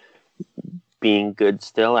 being good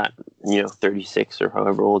still at 36 or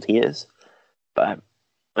however old he is. But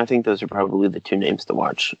I think those are probably the two names to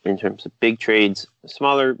watch in terms of big trades.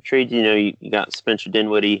 Smaller trades, you got Spencer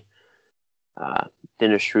Dinwiddie,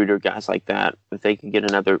 Dennis Schroeder, guys like that. If they could get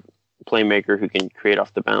another playmaker who can create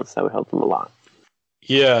off the bounce, that would help them a lot.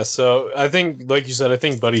 Yeah, so I think, like you said, I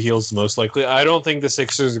think Buddy Hield's most likely. I don't think the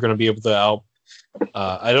Sixers are going to be able to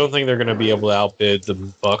I don't think they're going to be able to outbid the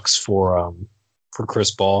Bucks for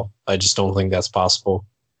Chris Paul. I just don't think that's possible.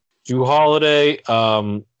 Jrue Holiday,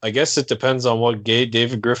 I guess it depends on what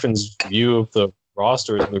David Griffin's view of the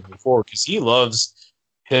roster is moving forward, because he loves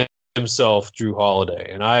himself Jrue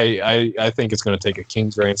Holiday, and I think it's going to take a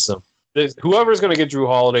king's ransom. Whoever's going to get Jrue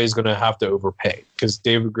Holiday is going to have to overpay, because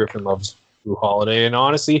David Griffin loves Jrue Holiday, and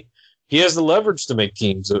honestly, he has the leverage to make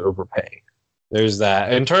teams overpay. There's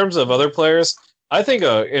that. In terms of other players, I think,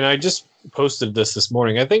 and I just posted this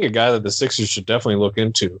morning, I think a guy that the Sixers should definitely look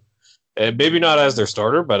into, maybe not as their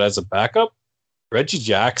starter, but as a backup, Reggie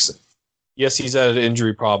Jackson. Yes, he's had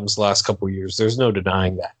injury problems the last couple of years. There's no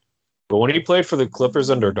denying that. But when he played for the Clippers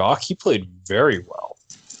under Doc, he played very well.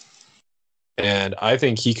 And I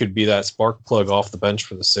think he could be that spark plug off the bench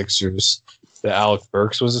for the Sixers that Alec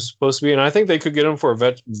Burks was supposed to be. And I think they could get him for a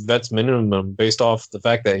vet's minimum based off the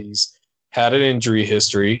fact that he's had an injury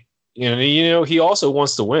history. He also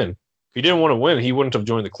wants to win. If he didn't want to win, he wouldn't have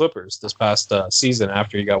joined the Clippers this past season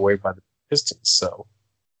after he got waived by the Pistons. So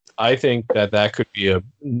I think that could be an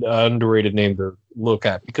underrated name to look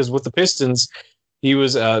at, because with the Pistons, he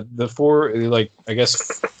was the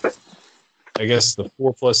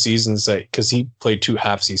 4+ seasons, because he played 2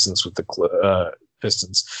 half seasons with the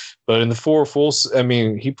Pistons, but in the 4 full,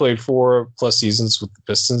 he played 4+ seasons with the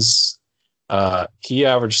Pistons. He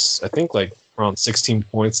averaged, I think, like around 16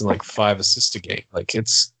 points and like 5 assists a game. Like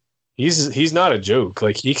he's not a joke.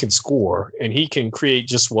 Like, he can score and he can create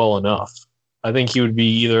just well enough. I think he would be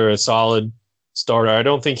either a solid starter. I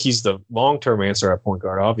don't think he's the long-term answer at point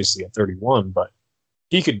guard, obviously at 31, but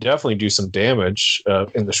he could definitely do some damage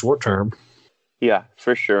in the short term. Yeah,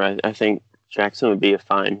 for sure. I think Jackson would be a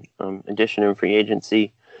fine addition in free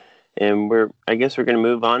agency. And I guess we're going to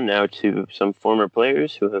move on now to some former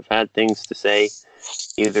players who have had things to say,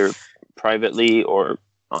 either privately or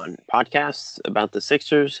on podcasts, about the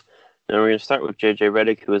Sixers. And we're going to start with JJ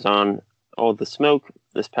Redick, who was on All the Smoke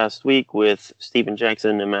this past week with Steven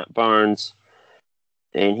Jackson and Matt Barnes.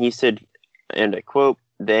 And he said, and I quote,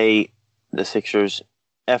 the Sixers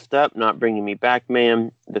effed up not bringing me back,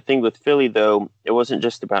 man. The thing with Philly, though, it wasn't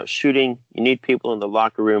just about shooting. You need people in the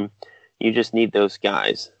locker room. You just need those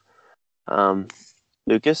guys.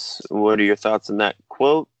 Lucas, what are your thoughts on that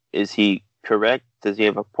quote? Is he correct? Does he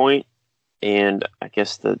have a point? And I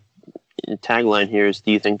guess the tagline here is,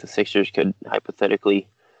 do you think the Sixers could hypothetically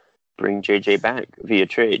bring JJ back via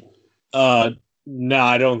trade? No,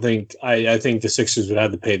 I don't think. I think the Sixers would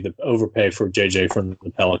have to overpay for JJ from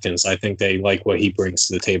the Pelicans. I think they like what he brings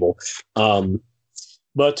to the table.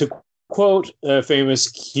 But to quote a famous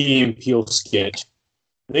Key and Peele skit,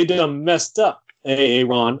 they done messed up.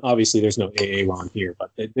 Ron. Obviously, there's no Ron here, but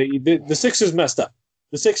the Sixers messed up.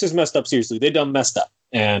 The Sixers messed up seriously. They done messed up,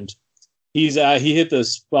 and he hit the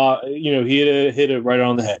spot. He hit it right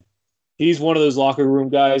on the head. He's one of those locker room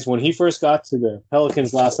guys. When he first got to the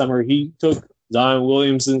Pelicans last summer, he took Zion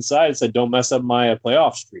Williams inside and said, "Don't mess up my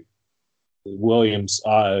playoff streak." Williams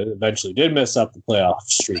eventually did mess up the playoff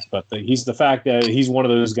streak, but he's the fact that he's one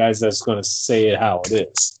of those guys that's going to say it how it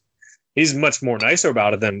is. He's much more nicer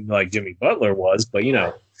about it than like Jimmy Butler was, but he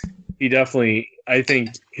definitely, I think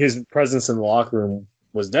his presence in the locker room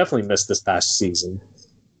was definitely missed this past season.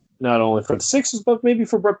 Not only for the Sixers, but maybe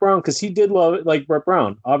for Brett Brown, because he did love it, like Brett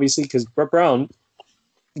Brown, obviously, because Brett Brown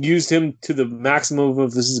used him to the maximum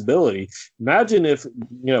of his ability. Imagine if,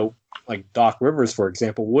 like Doc Rivers, for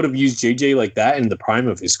example, would have used JJ like that in the prime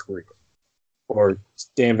of his career. Or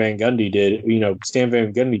Stan Van Gundy did. Stan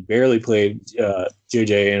Van Gundy barely played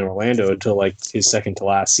JJ in Orlando until like his second to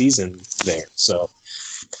last season there. So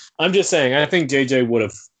I'm just saying, I think JJ would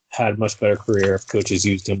have had a much better career if coaches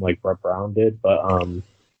used him like Brett Brown did. But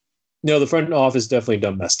the front office definitely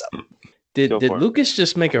done messed up. Did Lucas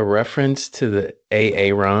just make a reference to the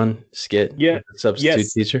Ron skit? Yeah, the substitute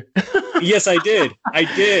teacher. Yes, I did.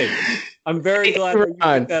 I'm very glad that you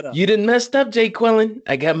picked that up. You didn't messed up, Jay Quellen.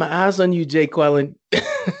 I got my eyes on you, Jay Quellen.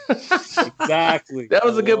 Exactly. That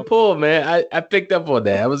was a good pull, man. I picked up on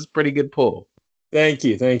that. That was a pretty good pull. Thank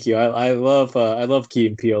you. I love Key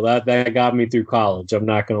and Peele. That got me through college. I'm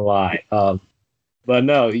not gonna lie. But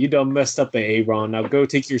no, you done messed up at Aaron. Now go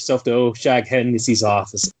take yourself to O'Shag Hennessy's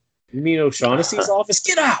office. You mean O'Shaughnessy's office?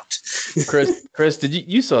 Get out. Chris, did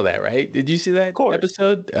you saw that, right? Did you see that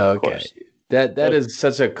episode? Oh, okay. That is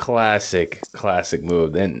such a classic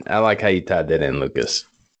move. And I like how you tied that in, Lucas.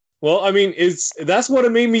 Well, I mean, that's what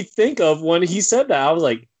it made me think of when he said that. I was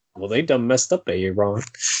like, well, they done messed up at Aaron.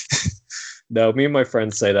 No, me and my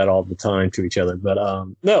friends say that all the time to each other. But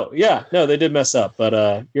no, they did mess up.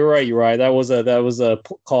 But you're right. That was a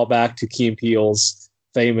callback to Key and Peele's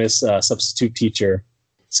famous substitute teacher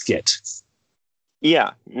skit.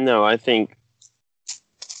 Yeah, no, I think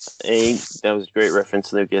that was a great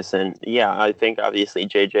reference, Lucas. And yeah, I think obviously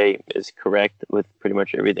JJ is correct with pretty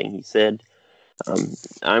much everything he said.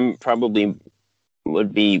 I'm probably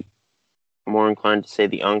would be more inclined to say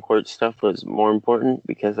the on-court stuff was more important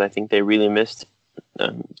because I think they really missed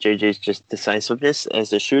JJ's just decisiveness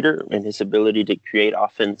as a shooter and his ability to create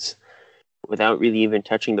offense without really even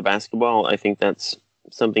touching the basketball. I think that's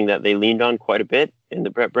something that they leaned on quite a bit in the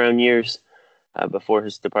Brett Brown years before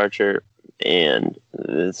his departure, and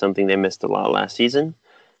it's something they missed a lot last season.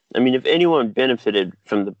 I mean, if anyone benefited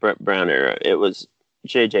from the Brett Brown era, it was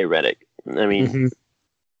JJ Redick. I mean,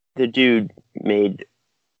 the dude made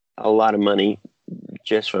a lot of money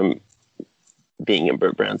just from being in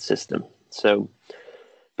Brett Brown's system. So,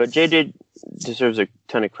 but JJ deserves a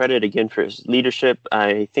ton of credit again for his leadership.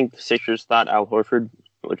 I think the Sixers thought Al Horford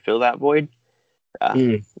would fill that void.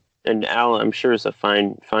 And Al, I'm sure, is a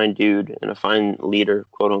fine dude and a fine leader,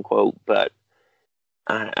 quote unquote. But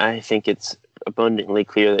I think it's abundantly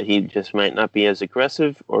clear that he just might not be as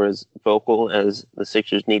aggressive or as vocal as the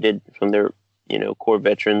Sixers needed from their, core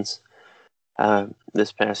veterans.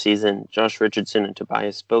 This past season, Josh Richardson and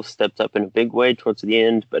Tobias both stepped up in a big way towards the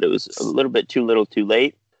end, but it was a little bit too little too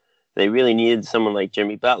late. They really needed someone like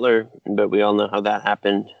Jimmy Butler, but we all know how that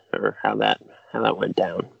happened or how that went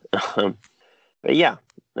down. But yeah,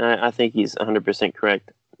 I think he's 100%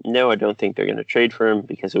 correct. No, I don't think they're going to trade for him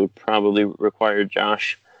because it would probably require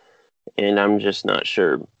Josh, and I'm just not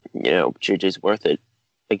sure, JJ's worth it.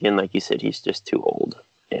 Again, like you said, he's just too old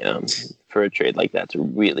for a trade like that to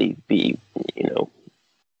really be,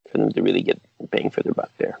 for them to really get bang for their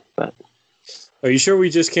buck there. But are you sure we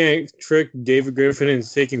just can't trick David Griffin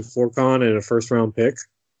into taking Furkan and a first-round pick?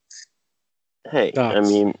 Hey, I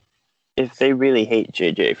mean, if they really hate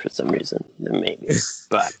JJ for some reason, then maybe.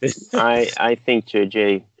 But I think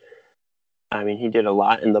JJ, I mean, he did a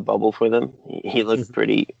lot in the bubble for them. He looked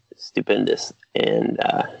pretty stupendous, and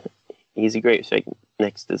he's a great fit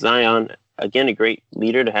next to Zion. Again, a great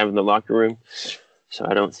leader to have in the locker room. So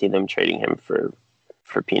I don't see them trading him for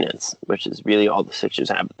peanuts, which is really all the Sixers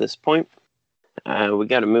have at this point. We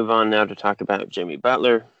got to move on now to talk about Jimmy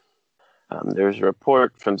Butler. There's a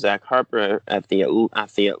report from Zach Harper of the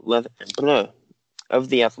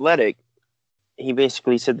Athletic. He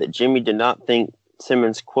basically said that Jimmy did not think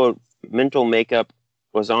Simmons' quote mental makeup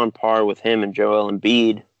was on par with him and Joel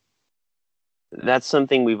Embiid. That's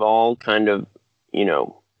something we've all kind of,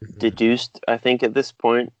 deduced. I think at this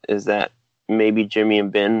point is that maybe Jimmy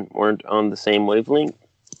and Ben weren't on the same wavelength.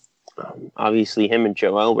 Obviously, him and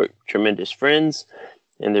Joel were tremendous friends,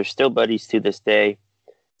 and they're still buddies to this day.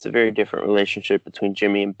 It's a very different relationship between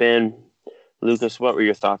Jimmy and Ben. Lucas, what were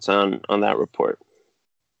your thoughts on that report?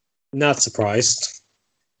 Not surprised.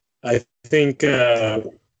 I think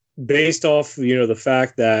based off, the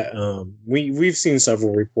fact that we've seen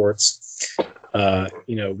several reports.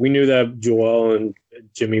 We knew that Joel and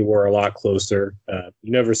Jimmy were a lot closer.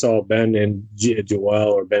 You never saw Ben and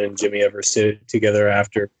Joel or Ben and Jimmy ever sit together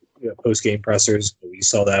after post-game pressers. We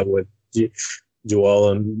saw that with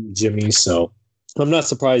Joel and Jimmy, so I'm not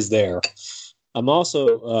surprised there. I'm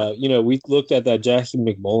also, we looked at that Jackie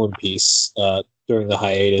McMullen piece during the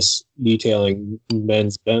hiatus detailing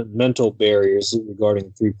men's mental barriers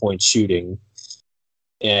regarding three-point shooting,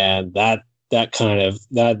 and that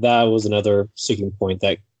was another sticking point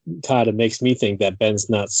that kind of makes me think that Ben's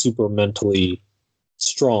not super mentally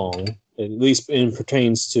strong, at least in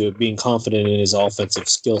pertains to being confident in his offensive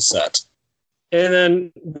skill set. And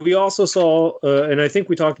then we also saw, and I think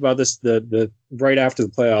we talked about this the right after the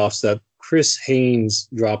playoffs, that Chris Haynes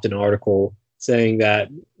dropped an article saying that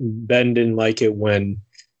Ben didn't like it when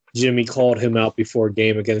Jimmy called him out before a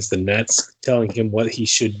game against the Nets, telling him what he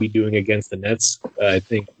should be doing against the Nets. I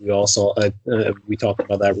think we all saw, we talked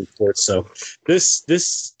about that report. So this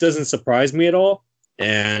doesn't surprise me at all.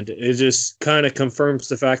 And it just kind of confirms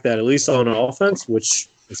the fact that at least on offense, which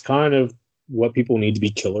is kind of what people need to be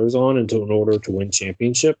killers on in order to win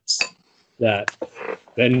championships, that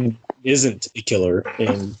Ben isn't a killer.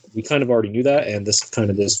 And we kind of already knew that. And this kind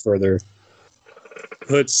of just further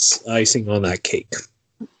puts icing on that cake.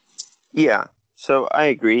 Yeah, so I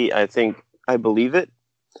agree. I believe it.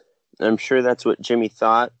 I'm sure that's what Jimmy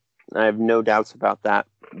thought. I have no doubts about that.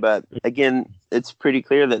 But again, it's pretty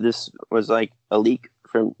clear that this was like a leak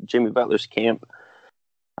from Jimmy Butler's camp.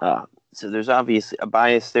 So there's obviously a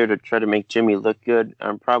bias there to try to make Jimmy look good.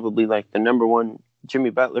 I'm probably like the number one Jimmy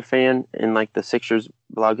Butler fan in like the Sixers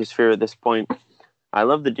blogosphere at this point. I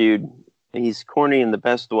love the dude. He's corny in the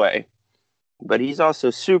best way, but he's also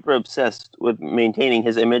super obsessed with maintaining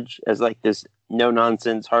his image as like this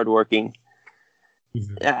no-nonsense, hardworking.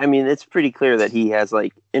 Mm-hmm. I mean, it's pretty clear that he has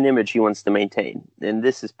like an image he wants to maintain, and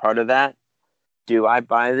this is part of that. Do I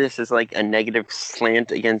buy this as like a negative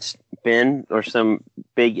slant against Ben or some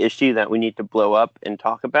big issue that we need to blow up and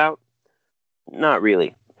talk about? Not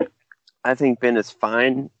really. I think Ben is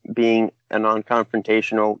fine being a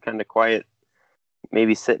non-confrontational, kind of quiet,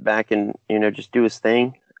 maybe sit back and, just do his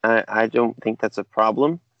thing. I don't think that's a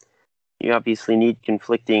problem. You obviously need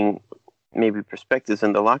conflicting maybe perspectives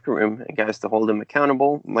in the locker room and guys to hold him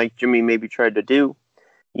accountable, like Jimmy maybe tried to do.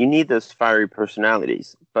 You need those fiery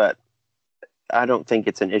personalities, but I don't think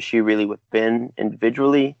it's an issue really with Ben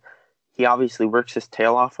individually. He obviously works his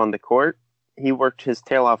tail off on the court. He worked his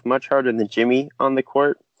tail off much harder than Jimmy on the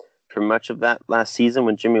court for much of that last season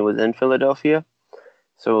when Jimmy was in Philadelphia.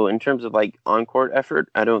 So in terms of like on-court effort,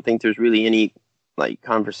 I don't think there's really any like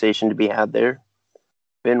conversation to be had there.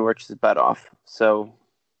 Ben works his butt off. So,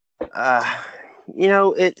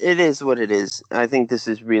 it is what it is. I think this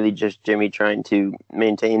is really just Jimmy trying to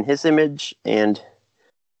maintain his image and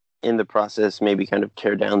in the process maybe kind of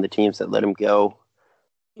tear down the teams that let him go.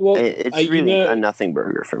 Well, it's really a nothing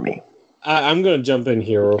burger for me. I'm going to jump in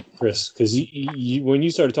here, Chris, because when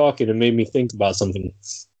you started talking, it made me think about something.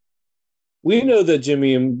 We know that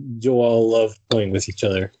Jimmy and Joel love playing with each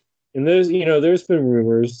other, and there's been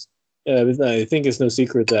rumors. I think it's no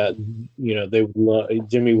secret that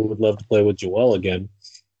Jimmy would love to play with Joel again.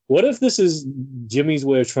 What if this is Jimmy's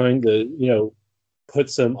way of trying to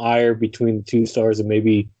put some ire between the two stars and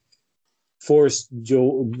maybe force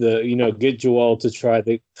get Joel to try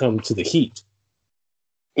to come to the Heat?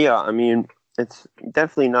 Yeah, I mean, it's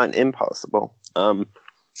definitely not impossible.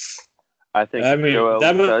 I think Joel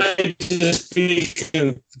that might just be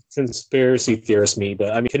conspiracy theorist me,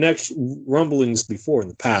 but I mean, rumblings before in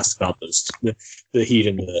the past about this, the Heat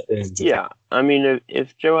and Joel. Yeah, I mean,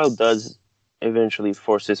 if Joel does eventually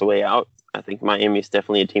force his way out, I think Miami's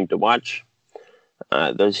definitely a team to watch.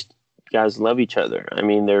 Those guys love each other. I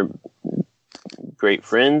mean, they're great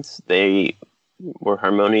friends. They were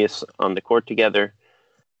harmonious on the court together.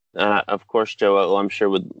 Of course, Joel, I'm sure,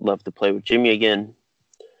 would love to play with Jimmy again.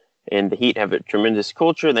 And the Heat have a tremendous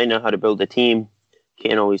culture. They know how to build a team.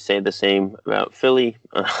 Can't always say the same about Philly.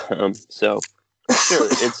 So, sure,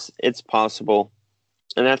 it's possible.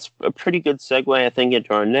 And that's a pretty good segue, I think,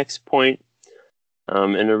 into our next point.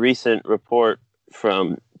 In a recent report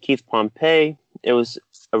from Keith Pompey, it was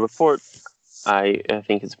a report, I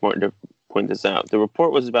think it's important to point this out. The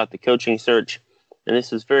report was about the coaching search. And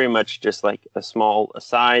this is very much just like a small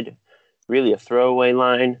aside, really a throwaway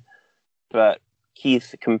line. But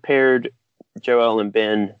Keith compared Joel and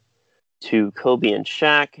Ben to Kobe and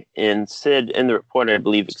Shaq and said in the report, I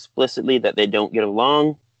believe explicitly, that they don't get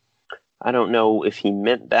along. I don't know if he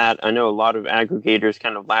meant that. I know a lot of aggregators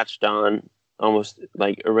kind of latched on almost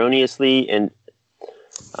like erroneously and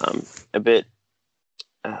a bit,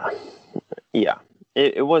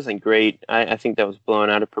 it wasn't great. I think that was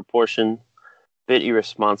blown out of proportion. Bit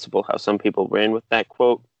irresponsible how some people ran with that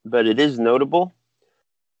quote, but it is notable.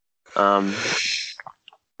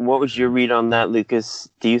 What was your read on that, Lucas?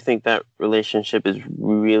 Do you think that relationship is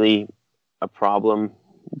really a problem?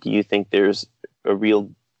 Do you think there's a real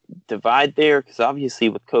divide there? Because obviously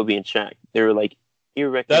with Kobe and Shaq, they were like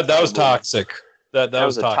irreconcilable. That was toxic. That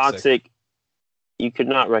was toxic. You could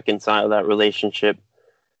not reconcile that relationship.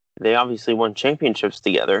 They obviously won championships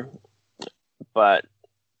together, but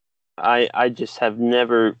I just have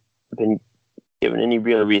never been given any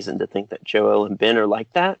real reason to think that Joel and Ben are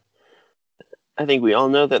like that. I think we all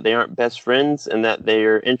know that they aren't best friends and that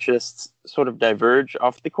their interests sort of diverge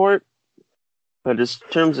off the court. But in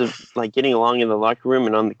terms of like getting along in the locker room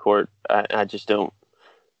and on the court, I just don't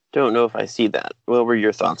know if I see that. What were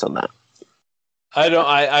your thoughts on that?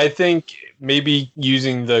 I think maybe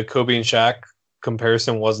using the Kobe and Shaq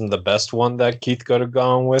comparison wasn't the best one that Keith could have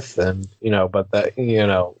gone with, and but that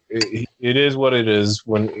it is what it is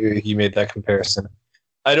when he made that comparison.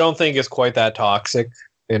 I don't think it's quite that toxic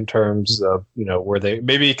in terms of where they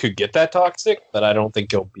maybe it could get that toxic, but I don't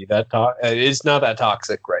think it'll be that toxic. It's not that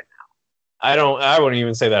toxic right now. I wouldn't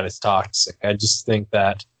even say that it's toxic. I just think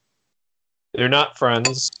that they're not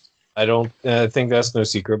friends. I think that's no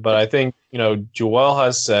secret, but I think Joel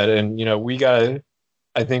has said, and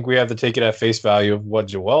I think we have to take it at face value of what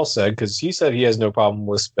Joel said, because he said he has no problem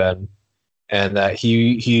with Ben and that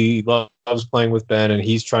he loves playing with Ben and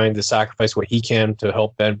he's trying to sacrifice what he can to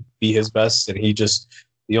help Ben be his best. And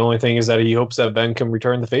the only thing is that he hopes that Ben can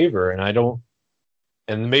return the favor. And I don't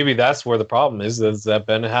And maybe that's where the problem is that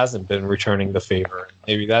Ben hasn't been returning the favor.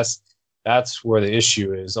 Maybe that's where the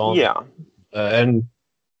issue is. And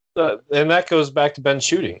that goes back to Ben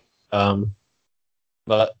shooting.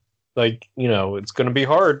 But it's going to be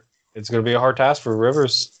hard. It's going to be a hard task for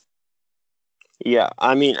Rivers. Yeah,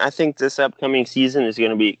 I mean, I think this upcoming season is going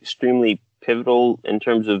to be extremely pivotal in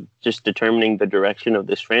terms of just determining the direction of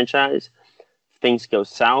this franchise. If things go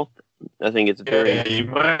south, I think it's very. Yeah, you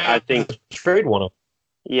might have to trade one of them.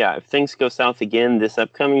 Yeah, if things go south again this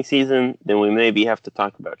upcoming season, then we maybe have to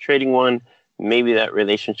talk about trading one. Maybe that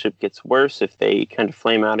relationship gets worse if they kind of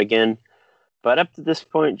flame out again. But up to this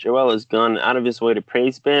point, Joel has gone out of his way to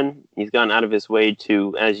praise Ben. He's gone out of his way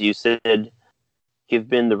to, as you said, give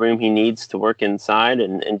Ben the room he needs to work inside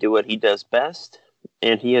and do what he does best.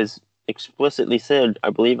 And he has explicitly said,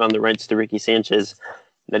 I believe on the rights to Ricky Sanchez,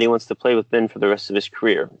 that he wants to play with Ben for the rest of his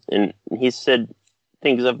career. And he's said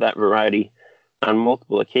things of that variety on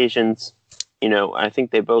multiple occasions. I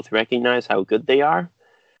think they both recognize how good they are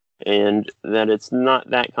and that it's not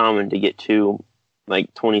that common to get two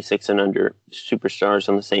 26 and under superstars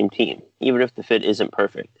on the same team, even if the fit isn't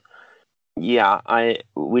perfect. Yeah,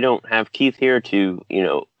 we don't have Keith here to,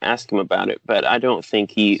 ask him about it, but I don't think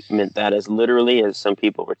he meant that as literally as some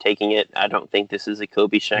people were taking it. I don't think this is a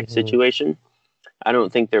Kobe Shaq situation. I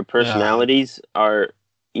don't think their personalities are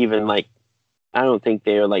even I don't think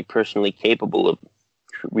they are personally capable of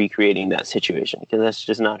recreating that situation because that's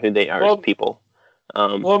just not who they are as people.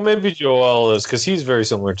 Well, maybe Joel is because he's very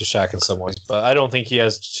similar to Shaq in some ways, but I don't think he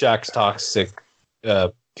has Shaq's toxic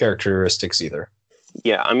characteristics either.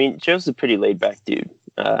 Yeah, I mean, Joe's a pretty laid-back dude.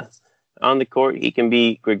 On the court, he can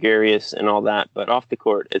be gregarious and all that, but off the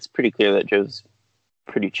court, it's pretty clear that Joe's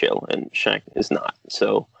pretty chill, and Shaq is not.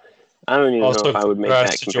 So I don't even know if I would make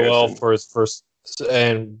that comparison. Joel for his first,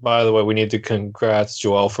 and by the way, we need to congrats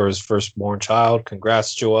Joel for his firstborn child.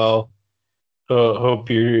 Congrats, Joel. Hope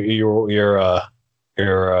your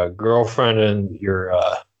girlfriend and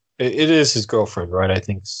it is his girlfriend, right? I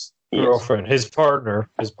think. Girlfriend, his partner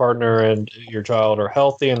and your child are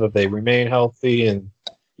healthy and that they remain healthy and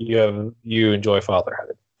you enjoy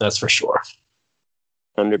fatherhood. That's for sure.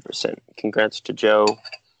 100%. Congrats to Joe.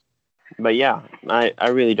 But yeah, I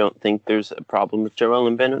really don't think there's a problem with Joel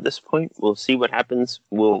and Ben at this point. We'll see what happens.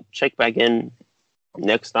 We'll check back in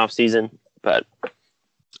next offseason. But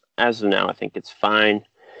as of now, I think it's fine.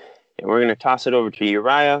 And we're going to toss it over to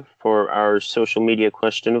Uriah for our social media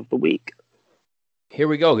question of the week. Here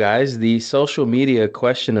we go, guys. The social media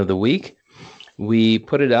question of the week. We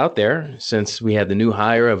put it out there since we had the new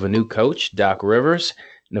hire of a new coach, Doc Rivers.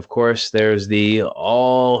 And of course, there's the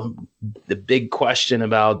big question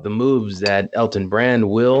about the moves that Elton Brand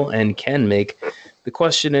will and can make. The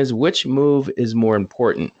question is, which move is more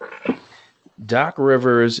important? Doc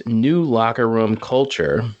Rivers' new locker room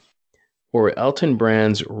culture or Elton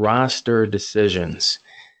Brand's roster decisions?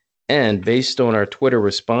 And based on our Twitter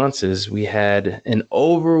responses, we had an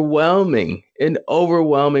overwhelming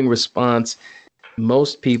response.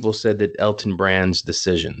 Most people said that Elton Brand's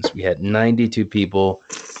decisions. We had 92 people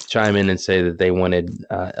chime in and say that they wanted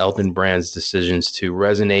Elton Brand's decisions to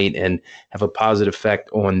resonate and have a positive effect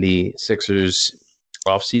on the Sixers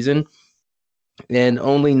offseason. And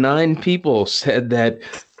only 9 people said that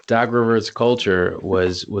Doc Rivers' culture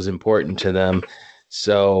was important to them.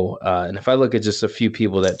 So, and if I look at just a few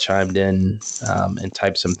people that chimed in and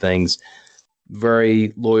typed some things,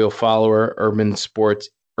 very loyal follower, Urban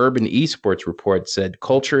Esports Report said,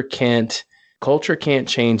 culture can't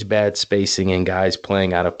change bad spacing and guys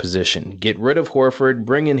playing out of position. Get rid of Horford,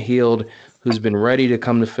 bring in Hield, who's been ready to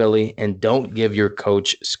come to Philly, and don't give your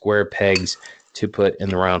coach square pegs to put in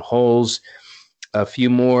the round holes. A few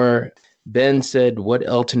more. Ben said, what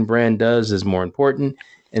Elton Brand does is more important.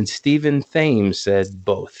 And Stephen Thames said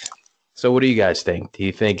both. So what do you guys think? Do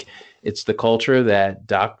you think it's the culture that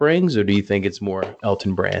Doc brings, or do you think it's more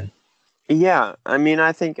Elton Brand? Yeah, I mean,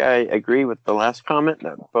 I think I agree with the last comment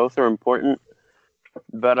that both are important.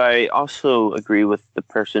 But I also agree with the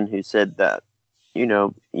person who said that, you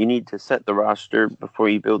need to set the roster before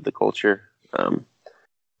you build the culture.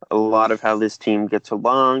 A lot of how this team gets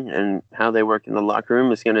along and how they work in the locker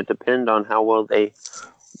room is going to depend on how well they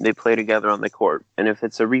play together on the court. And if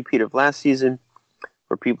it's a repeat of last season,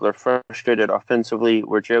 where people are frustrated offensively,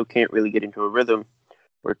 where Joe can't really get into a rhythm,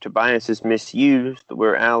 where Tobias is misused,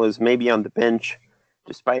 where Al is maybe on the bench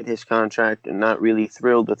despite his contract and not really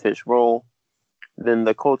thrilled with his role, then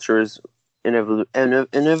the culture is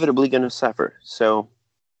inevitably going to suffer. So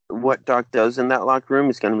what Doc does in that locker room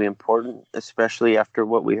is going to be important, especially after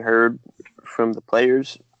what we heard from the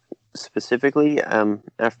players specifically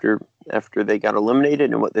after they got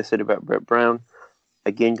eliminated and what they said about Brett Brown.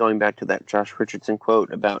 again, going back to that Josh Richardson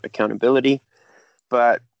quote about accountability.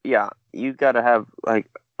 But yeah, you got to have like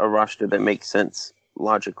a roster that makes sense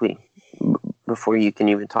logically before you can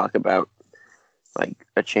even talk about like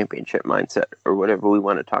a championship mindset or whatever we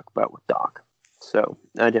want to talk about with Doc. So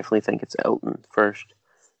I definitely think it's Elton first,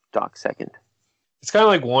 Doc second. It's kind of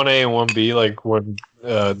like 1A and 1B, like when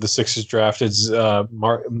the Sixers drafted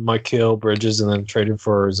Mikal Bridges and then traded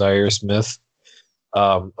for Zaire Smith.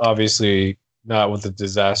 Obviously, not with the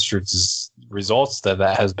disastrous results that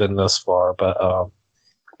has been thus far, but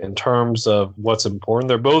in terms of what's important,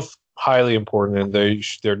 they're both highly important, and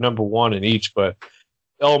they're number one in each. But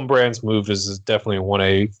Elton Brand's move is definitely a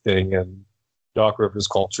 1A thing, and Doc Rivers'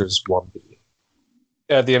 culture is 1B.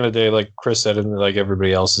 At the end of the day, like Chris said, and like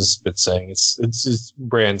everybody else has been saying, it's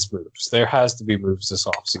Brand's moves. There has to be moves this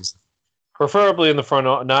offseason, preferably in the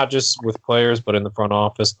front, not just with players, but in the front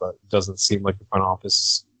office. But it doesn't seem like the front office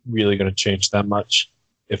is really going to change that much,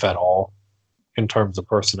 if at all, in terms of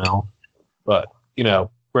personnel. But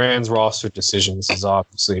Brand's roster decisions is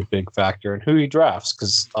obviously a big factor in who he drafts.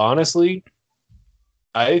 Because honestly,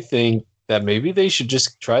 I think that maybe they should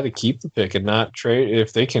just try to keep the pick and not trade.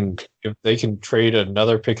 If they can trade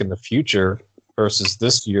another pick in the future versus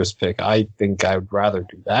this year's pick, I think I would rather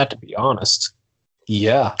do that, to be honest.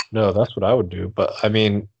 Yeah, no, that's what I would do. But I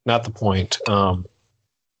mean, not the point.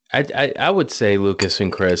 I would say, Lucas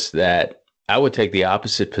and Chris, that I would take the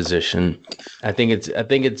opposite position. I think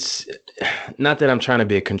it's not that I'm trying to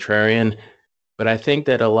be a contrarian, but I think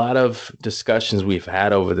that a lot of discussions we've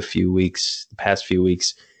had over the past few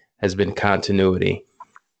weeks, has been continuity.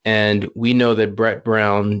 And we know that Brett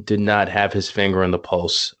Brown did not have his finger on the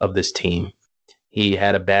pulse of this team. He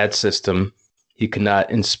had a bad system. He could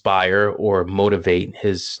not inspire or motivate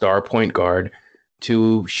his star point guard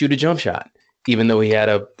to shoot a jump shot, even though he had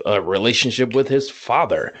a relationship with his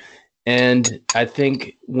father. And I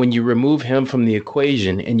think when you remove him from the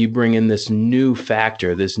equation and you bring in this new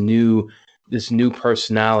factor, this new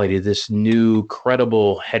personality, this new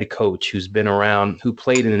credible head coach who's been around, who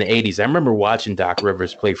played in the 80s. I remember watching Doc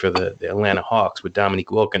Rivers play for the Atlanta Hawks with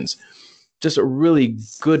Dominique Wilkins. Just a really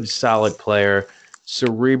good, solid player,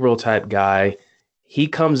 cerebral type guy. He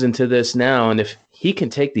comes into this now, and if he can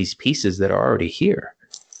take these pieces that are already here,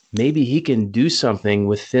 maybe he can do something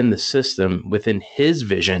within the system, within his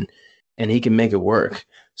vision, and he can make it work.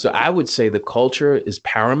 So I would say the culture is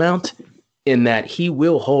paramount, in that he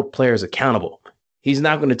will hold players accountable. He's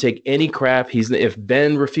not going to take any crap. If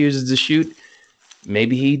Ben refuses to shoot,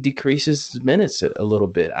 maybe he decreases his minutes a little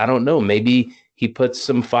bit. I don't know. Maybe he puts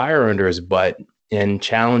some fire under his butt and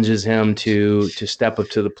challenges him to step up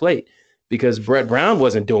to the plate, because Brett Brown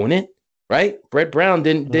wasn't doing it, right? Brett Brown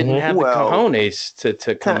didn't have the cojones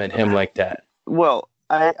to come at him like that. Well,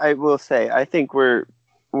 I will say, I think we're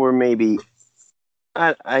maybe,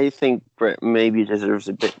 I think Brett maybe deserves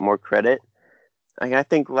a bit more credit. I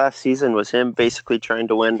think last season was him basically trying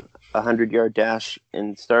to win a 100-yard dash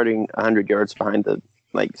and starting 100 yards behind the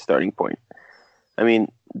starting point. I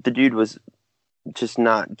mean, the dude was just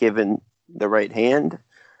not given the right hand.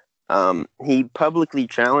 He publicly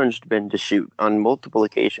challenged Ben to shoot on multiple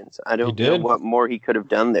occasions. I don't know what more he could have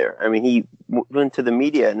done there. I mean, he went to the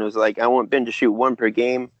media and was like, I want Ben to shoot one per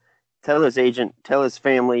game. Tell his agent, tell his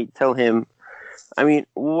family, tell him. I mean,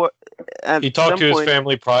 what? He talked to his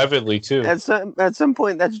family privately too. At some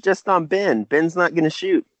point, that's just on Ben. Ben's not going to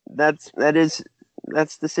shoot. That's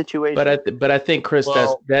the situation. But I think, Chris,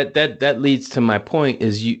 that leads to my point.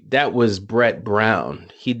 That was Brett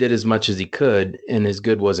Brown. He did as much as he could, and his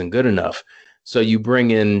good wasn't good enough. So you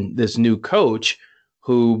bring in this new coach,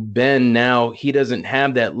 who Ben, now he doesn't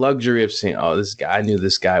have that luxury of saying, oh, this guy, I knew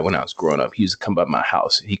this guy when I was growing up. He used to come by my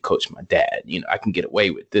house. He coached my dad. I can get away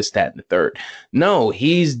with this, that, and the third. No,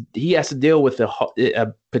 he has to deal with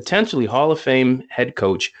a potentially Hall of Fame head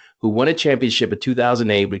coach who won a championship in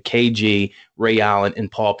 2008 with KG, Ray Allen,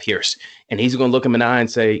 and Paul Pierce. And he's going to look him in the eye and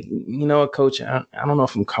say, you know what, coach, I don't know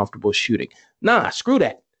if I'm comfortable shooting. Nah, screw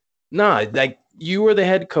that. Nah, you were the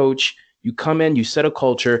head coach. You come in, you set a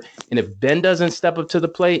culture, and if Ben doesn't step up to the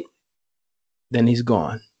plate, then he's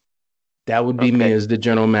gone. That would be me as the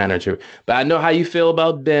general manager. But I know how you feel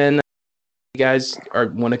about Ben. You guys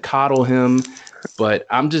want to coddle him, but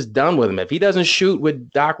I'm just done with him. If he doesn't shoot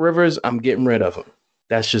with Doc Rivers, I'm getting rid of him.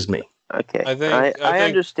 That's just me. Okay. I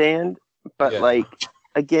understand, but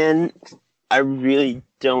again, I really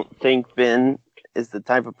don't think Ben is the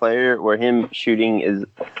type of player where him shooting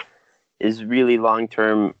is really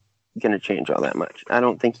long-term going to change all that much. I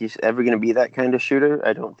don't think he's ever going to be that kind of shooter.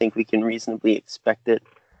 I don't think we can reasonably expect it.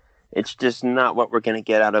 It's just not what we're going to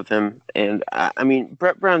get out of him. And I mean,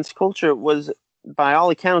 Brett Brown's culture was, by all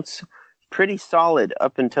accounts, pretty solid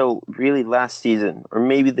up until really last season, or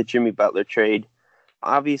maybe the Jimmy Butler trade.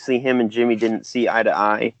 Obviously, him and Jimmy didn't see eye to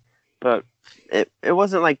eye, but it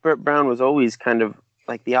wasn't like Brett Brown was always kind of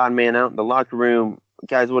like the odd man out in the locker room.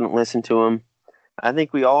 Guys wouldn't listen to him. I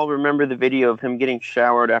think we all remember the video of him getting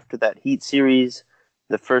showered after that Heat series,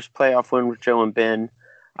 the first playoff win with Joe and Ben.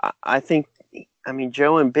 I mean,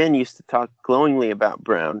 Joe and Ben used to talk glowingly about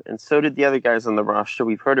Brown, and so did the other guys on the roster.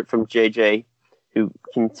 We've heard it from JJ, who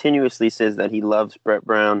continuously says that he loves Brett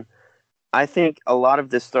Brown. I think a lot of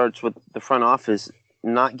this starts with the front office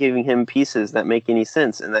not giving him pieces that make any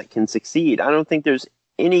sense and that can succeed. I don't think there's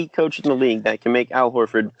any coach in the league that can make Al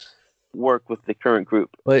Horford work with the current group.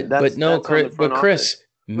 But Chris,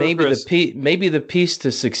 maybe the piece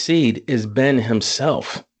to succeed is Ben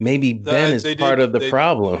himself. Maybe Ben is part of the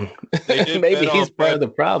problem. Maybe he's part of the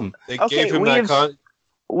problem. They gave him that.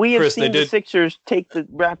 We have seen the Sixers take the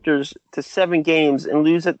Raptors to 7 games and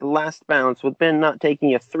lose at the last bounce, with Ben not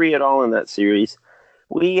taking a 3 at all in that series.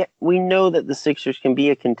 We know that the Sixers can be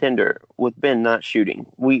a contender with Ben not shooting.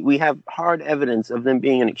 We have hard evidence of them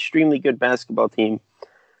being an extremely good basketball team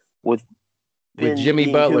with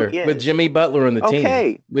Jimmy Butler. With Jimmy Butler on the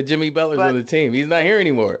team. With Jimmy Butler on the team. He's not here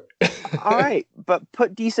anymore. All right, but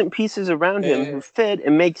put decent pieces around him who fit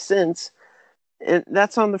and make sense. And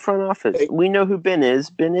that's on the front office. We know who Ben is.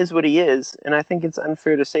 Ben is what he is, and I think it's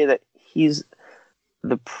unfair to say that he's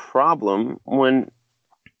the problem when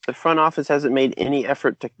the front office hasn't made any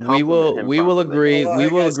effort to compliment him. We will agree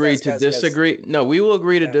to disagree. No, we will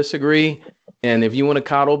agree to disagree. And if you want to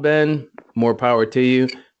coddle Ben, more power to you.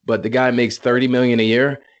 But the guy makes $30 million a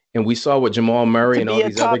year, and we saw what Jamal Murray and all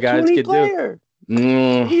these other guys could do.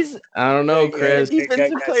 I don't know, Chris.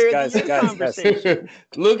 Defensive player of the year conversation.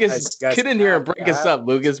 Lucas, get in here and break us up.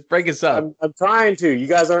 Lucas, break us up. I'm trying to. You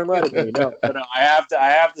guys aren't letting me. No, but I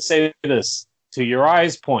have to say this to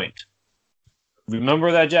Uriah's point.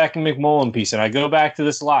 Remember that Jackie McMullen piece, and I go back to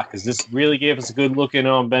this a lot because this really gave us a good look in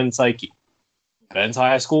on Ben's psyche. Ben's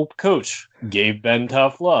high school coach gave Ben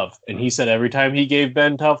tough love, and he said every time he gave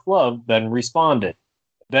Ben tough love, Ben responded.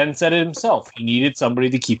 Ben said it himself. He needed somebody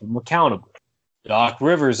to keep him accountable. Doc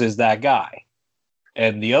Rivers is that guy.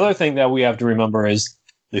 And the other thing that we have to remember is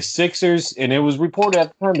the Sixers, and it was reported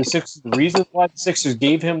at the time, the reason why the Sixers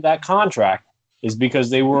gave him that contract is because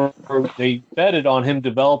they betted on him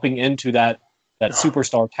developing into that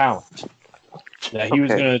superstar talent. That he was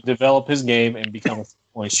going to develop his game and become a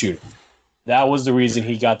three-point shooter. That was the reason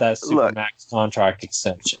he got that Supermax contract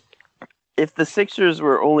extension. If the Sixers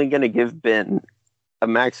were only going to give Ben a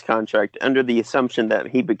max contract under the assumption that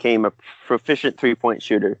he became a proficient three-point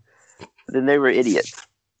shooter, then they were idiots.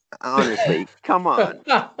 Honestly, come on.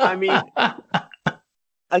 I mean,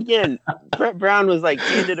 again, Brett Brown was like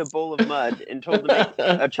handed a bowl of mud and told to make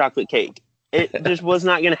a chocolate cake. It just was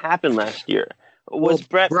not going to happen last year.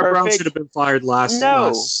 Brett Brown should have been fired last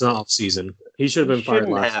season. He should have been fired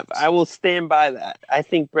last. I will stand by that. I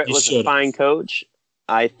think Brett was a fine coach.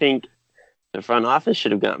 I think the front office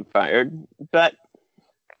should have gotten fired. But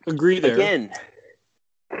agree there. Again,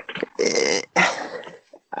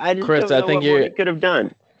 I just don't know what he could have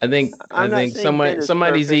done. I think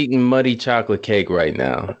somebody's eating muddy chocolate cake right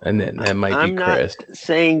now, and that might be Chris. I'm not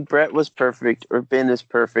saying Brett was perfect or Ben is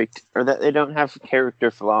perfect or that they don't have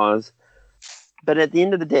character flaws. But at the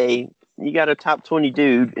end of the day, you got a top 20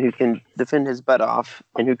 dude who can defend his butt off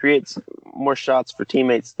and who creates more shots for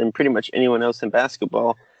teammates than pretty much anyone else in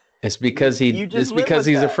basketball. It's because he's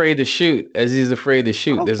afraid to shoot. As he's afraid to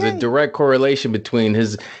shoot, there's a direct correlation between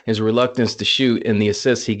his reluctance to shoot and the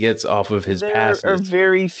assists he gets off of his passes. There are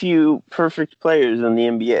very few perfect players in the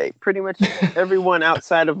NBA. Pretty much everyone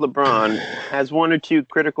outside of LeBron has one or two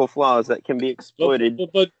critical flaws that can be exploited.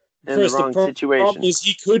 But Chris, the problem is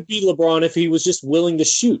he could be LeBron if he was just willing to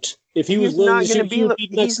shoot. If he was willing to shoot,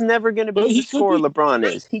 he's never going to be the scorer LeBron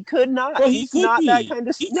is. He could not. Well, he's not that kind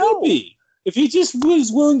of. He could be. If he just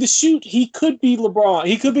was willing to shoot, he could be LeBron.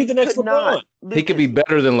 He could be the next LeBron. He could be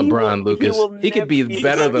better than LeBron, Lucas. He could be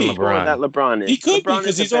better than LeBron. That LeBron is. He could be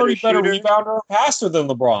because he's already better rebounder or passer than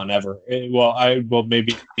LeBron ever. Well,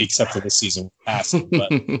 maybe except for this season passing,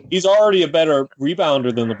 but he's already a better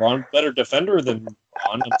rebounder than LeBron, better defender than LeBron.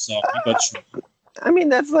 I'm sorry, but sure. I mean,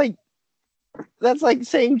 that's like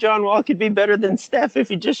saying John Wall could be better than Steph if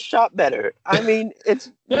he just shot better. I mean,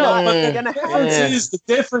 it's not going to happen. The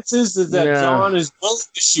difference is that John is willing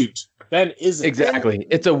to shoot. Ben isn't. Exactly.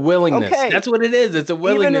 It's a willingness. Okay. That's what it is. It's a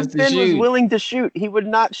willingness to shoot. Even if Ben was willing to shoot, he would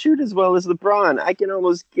not shoot as well as LeBron. I can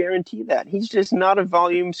almost guarantee that. He's just not a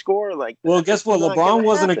volume scorer like that. Well, guess what? LeBron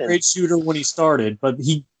wasn't a great shooter when he started, but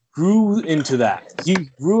he grew into that. He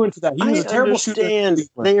was a terrible shooter. I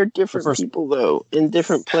understand. They are different people, though, and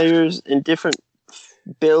different players and different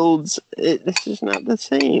builds. It's just not the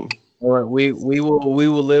same. All right, we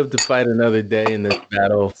will live to fight another day in this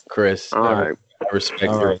battle, Chris. All right. I respect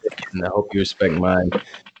your opinion, and I hope you respect mine. But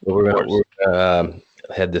we're gonna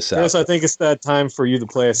head this out. Yes, I think it's that time for you to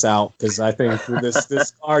play us out, because I think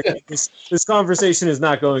this conversation is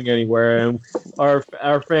not going anywhere, and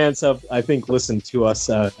our fans have, I think, listened to us.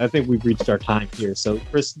 I think we've reached our time here. So,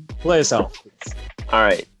 Chris, play us out, please. All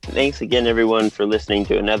right. Thanks again, everyone, for listening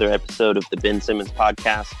to another episode of the Ben Simmons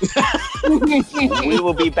Podcast. We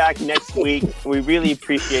will be back next week. We really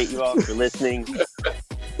appreciate you all for listening,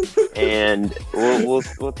 and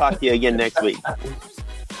we'll talk to you again next week.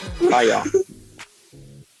 Bye, y'all.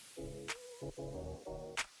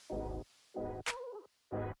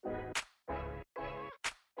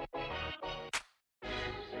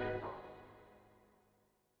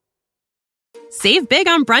 Save big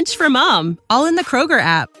on brunch for mom, all in the Kroger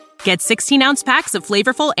app. Get 16-ounce packs of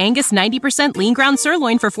flavorful Angus 90% lean ground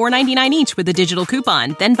sirloin for $4.99 each with a digital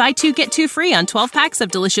coupon. Then buy 2, get 2 free on 12 packs of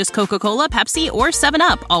delicious Coca-Cola, Pepsi, or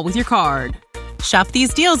 7-Up, all with your card. Shop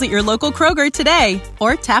these deals at your local Kroger today,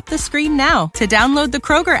 or tap the screen now to download the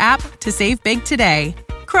Kroger app to save big today.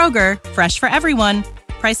 Kroger, fresh for everyone.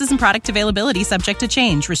 Prices and product availability subject to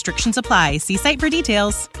change. Restrictions apply. See site for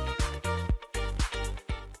details.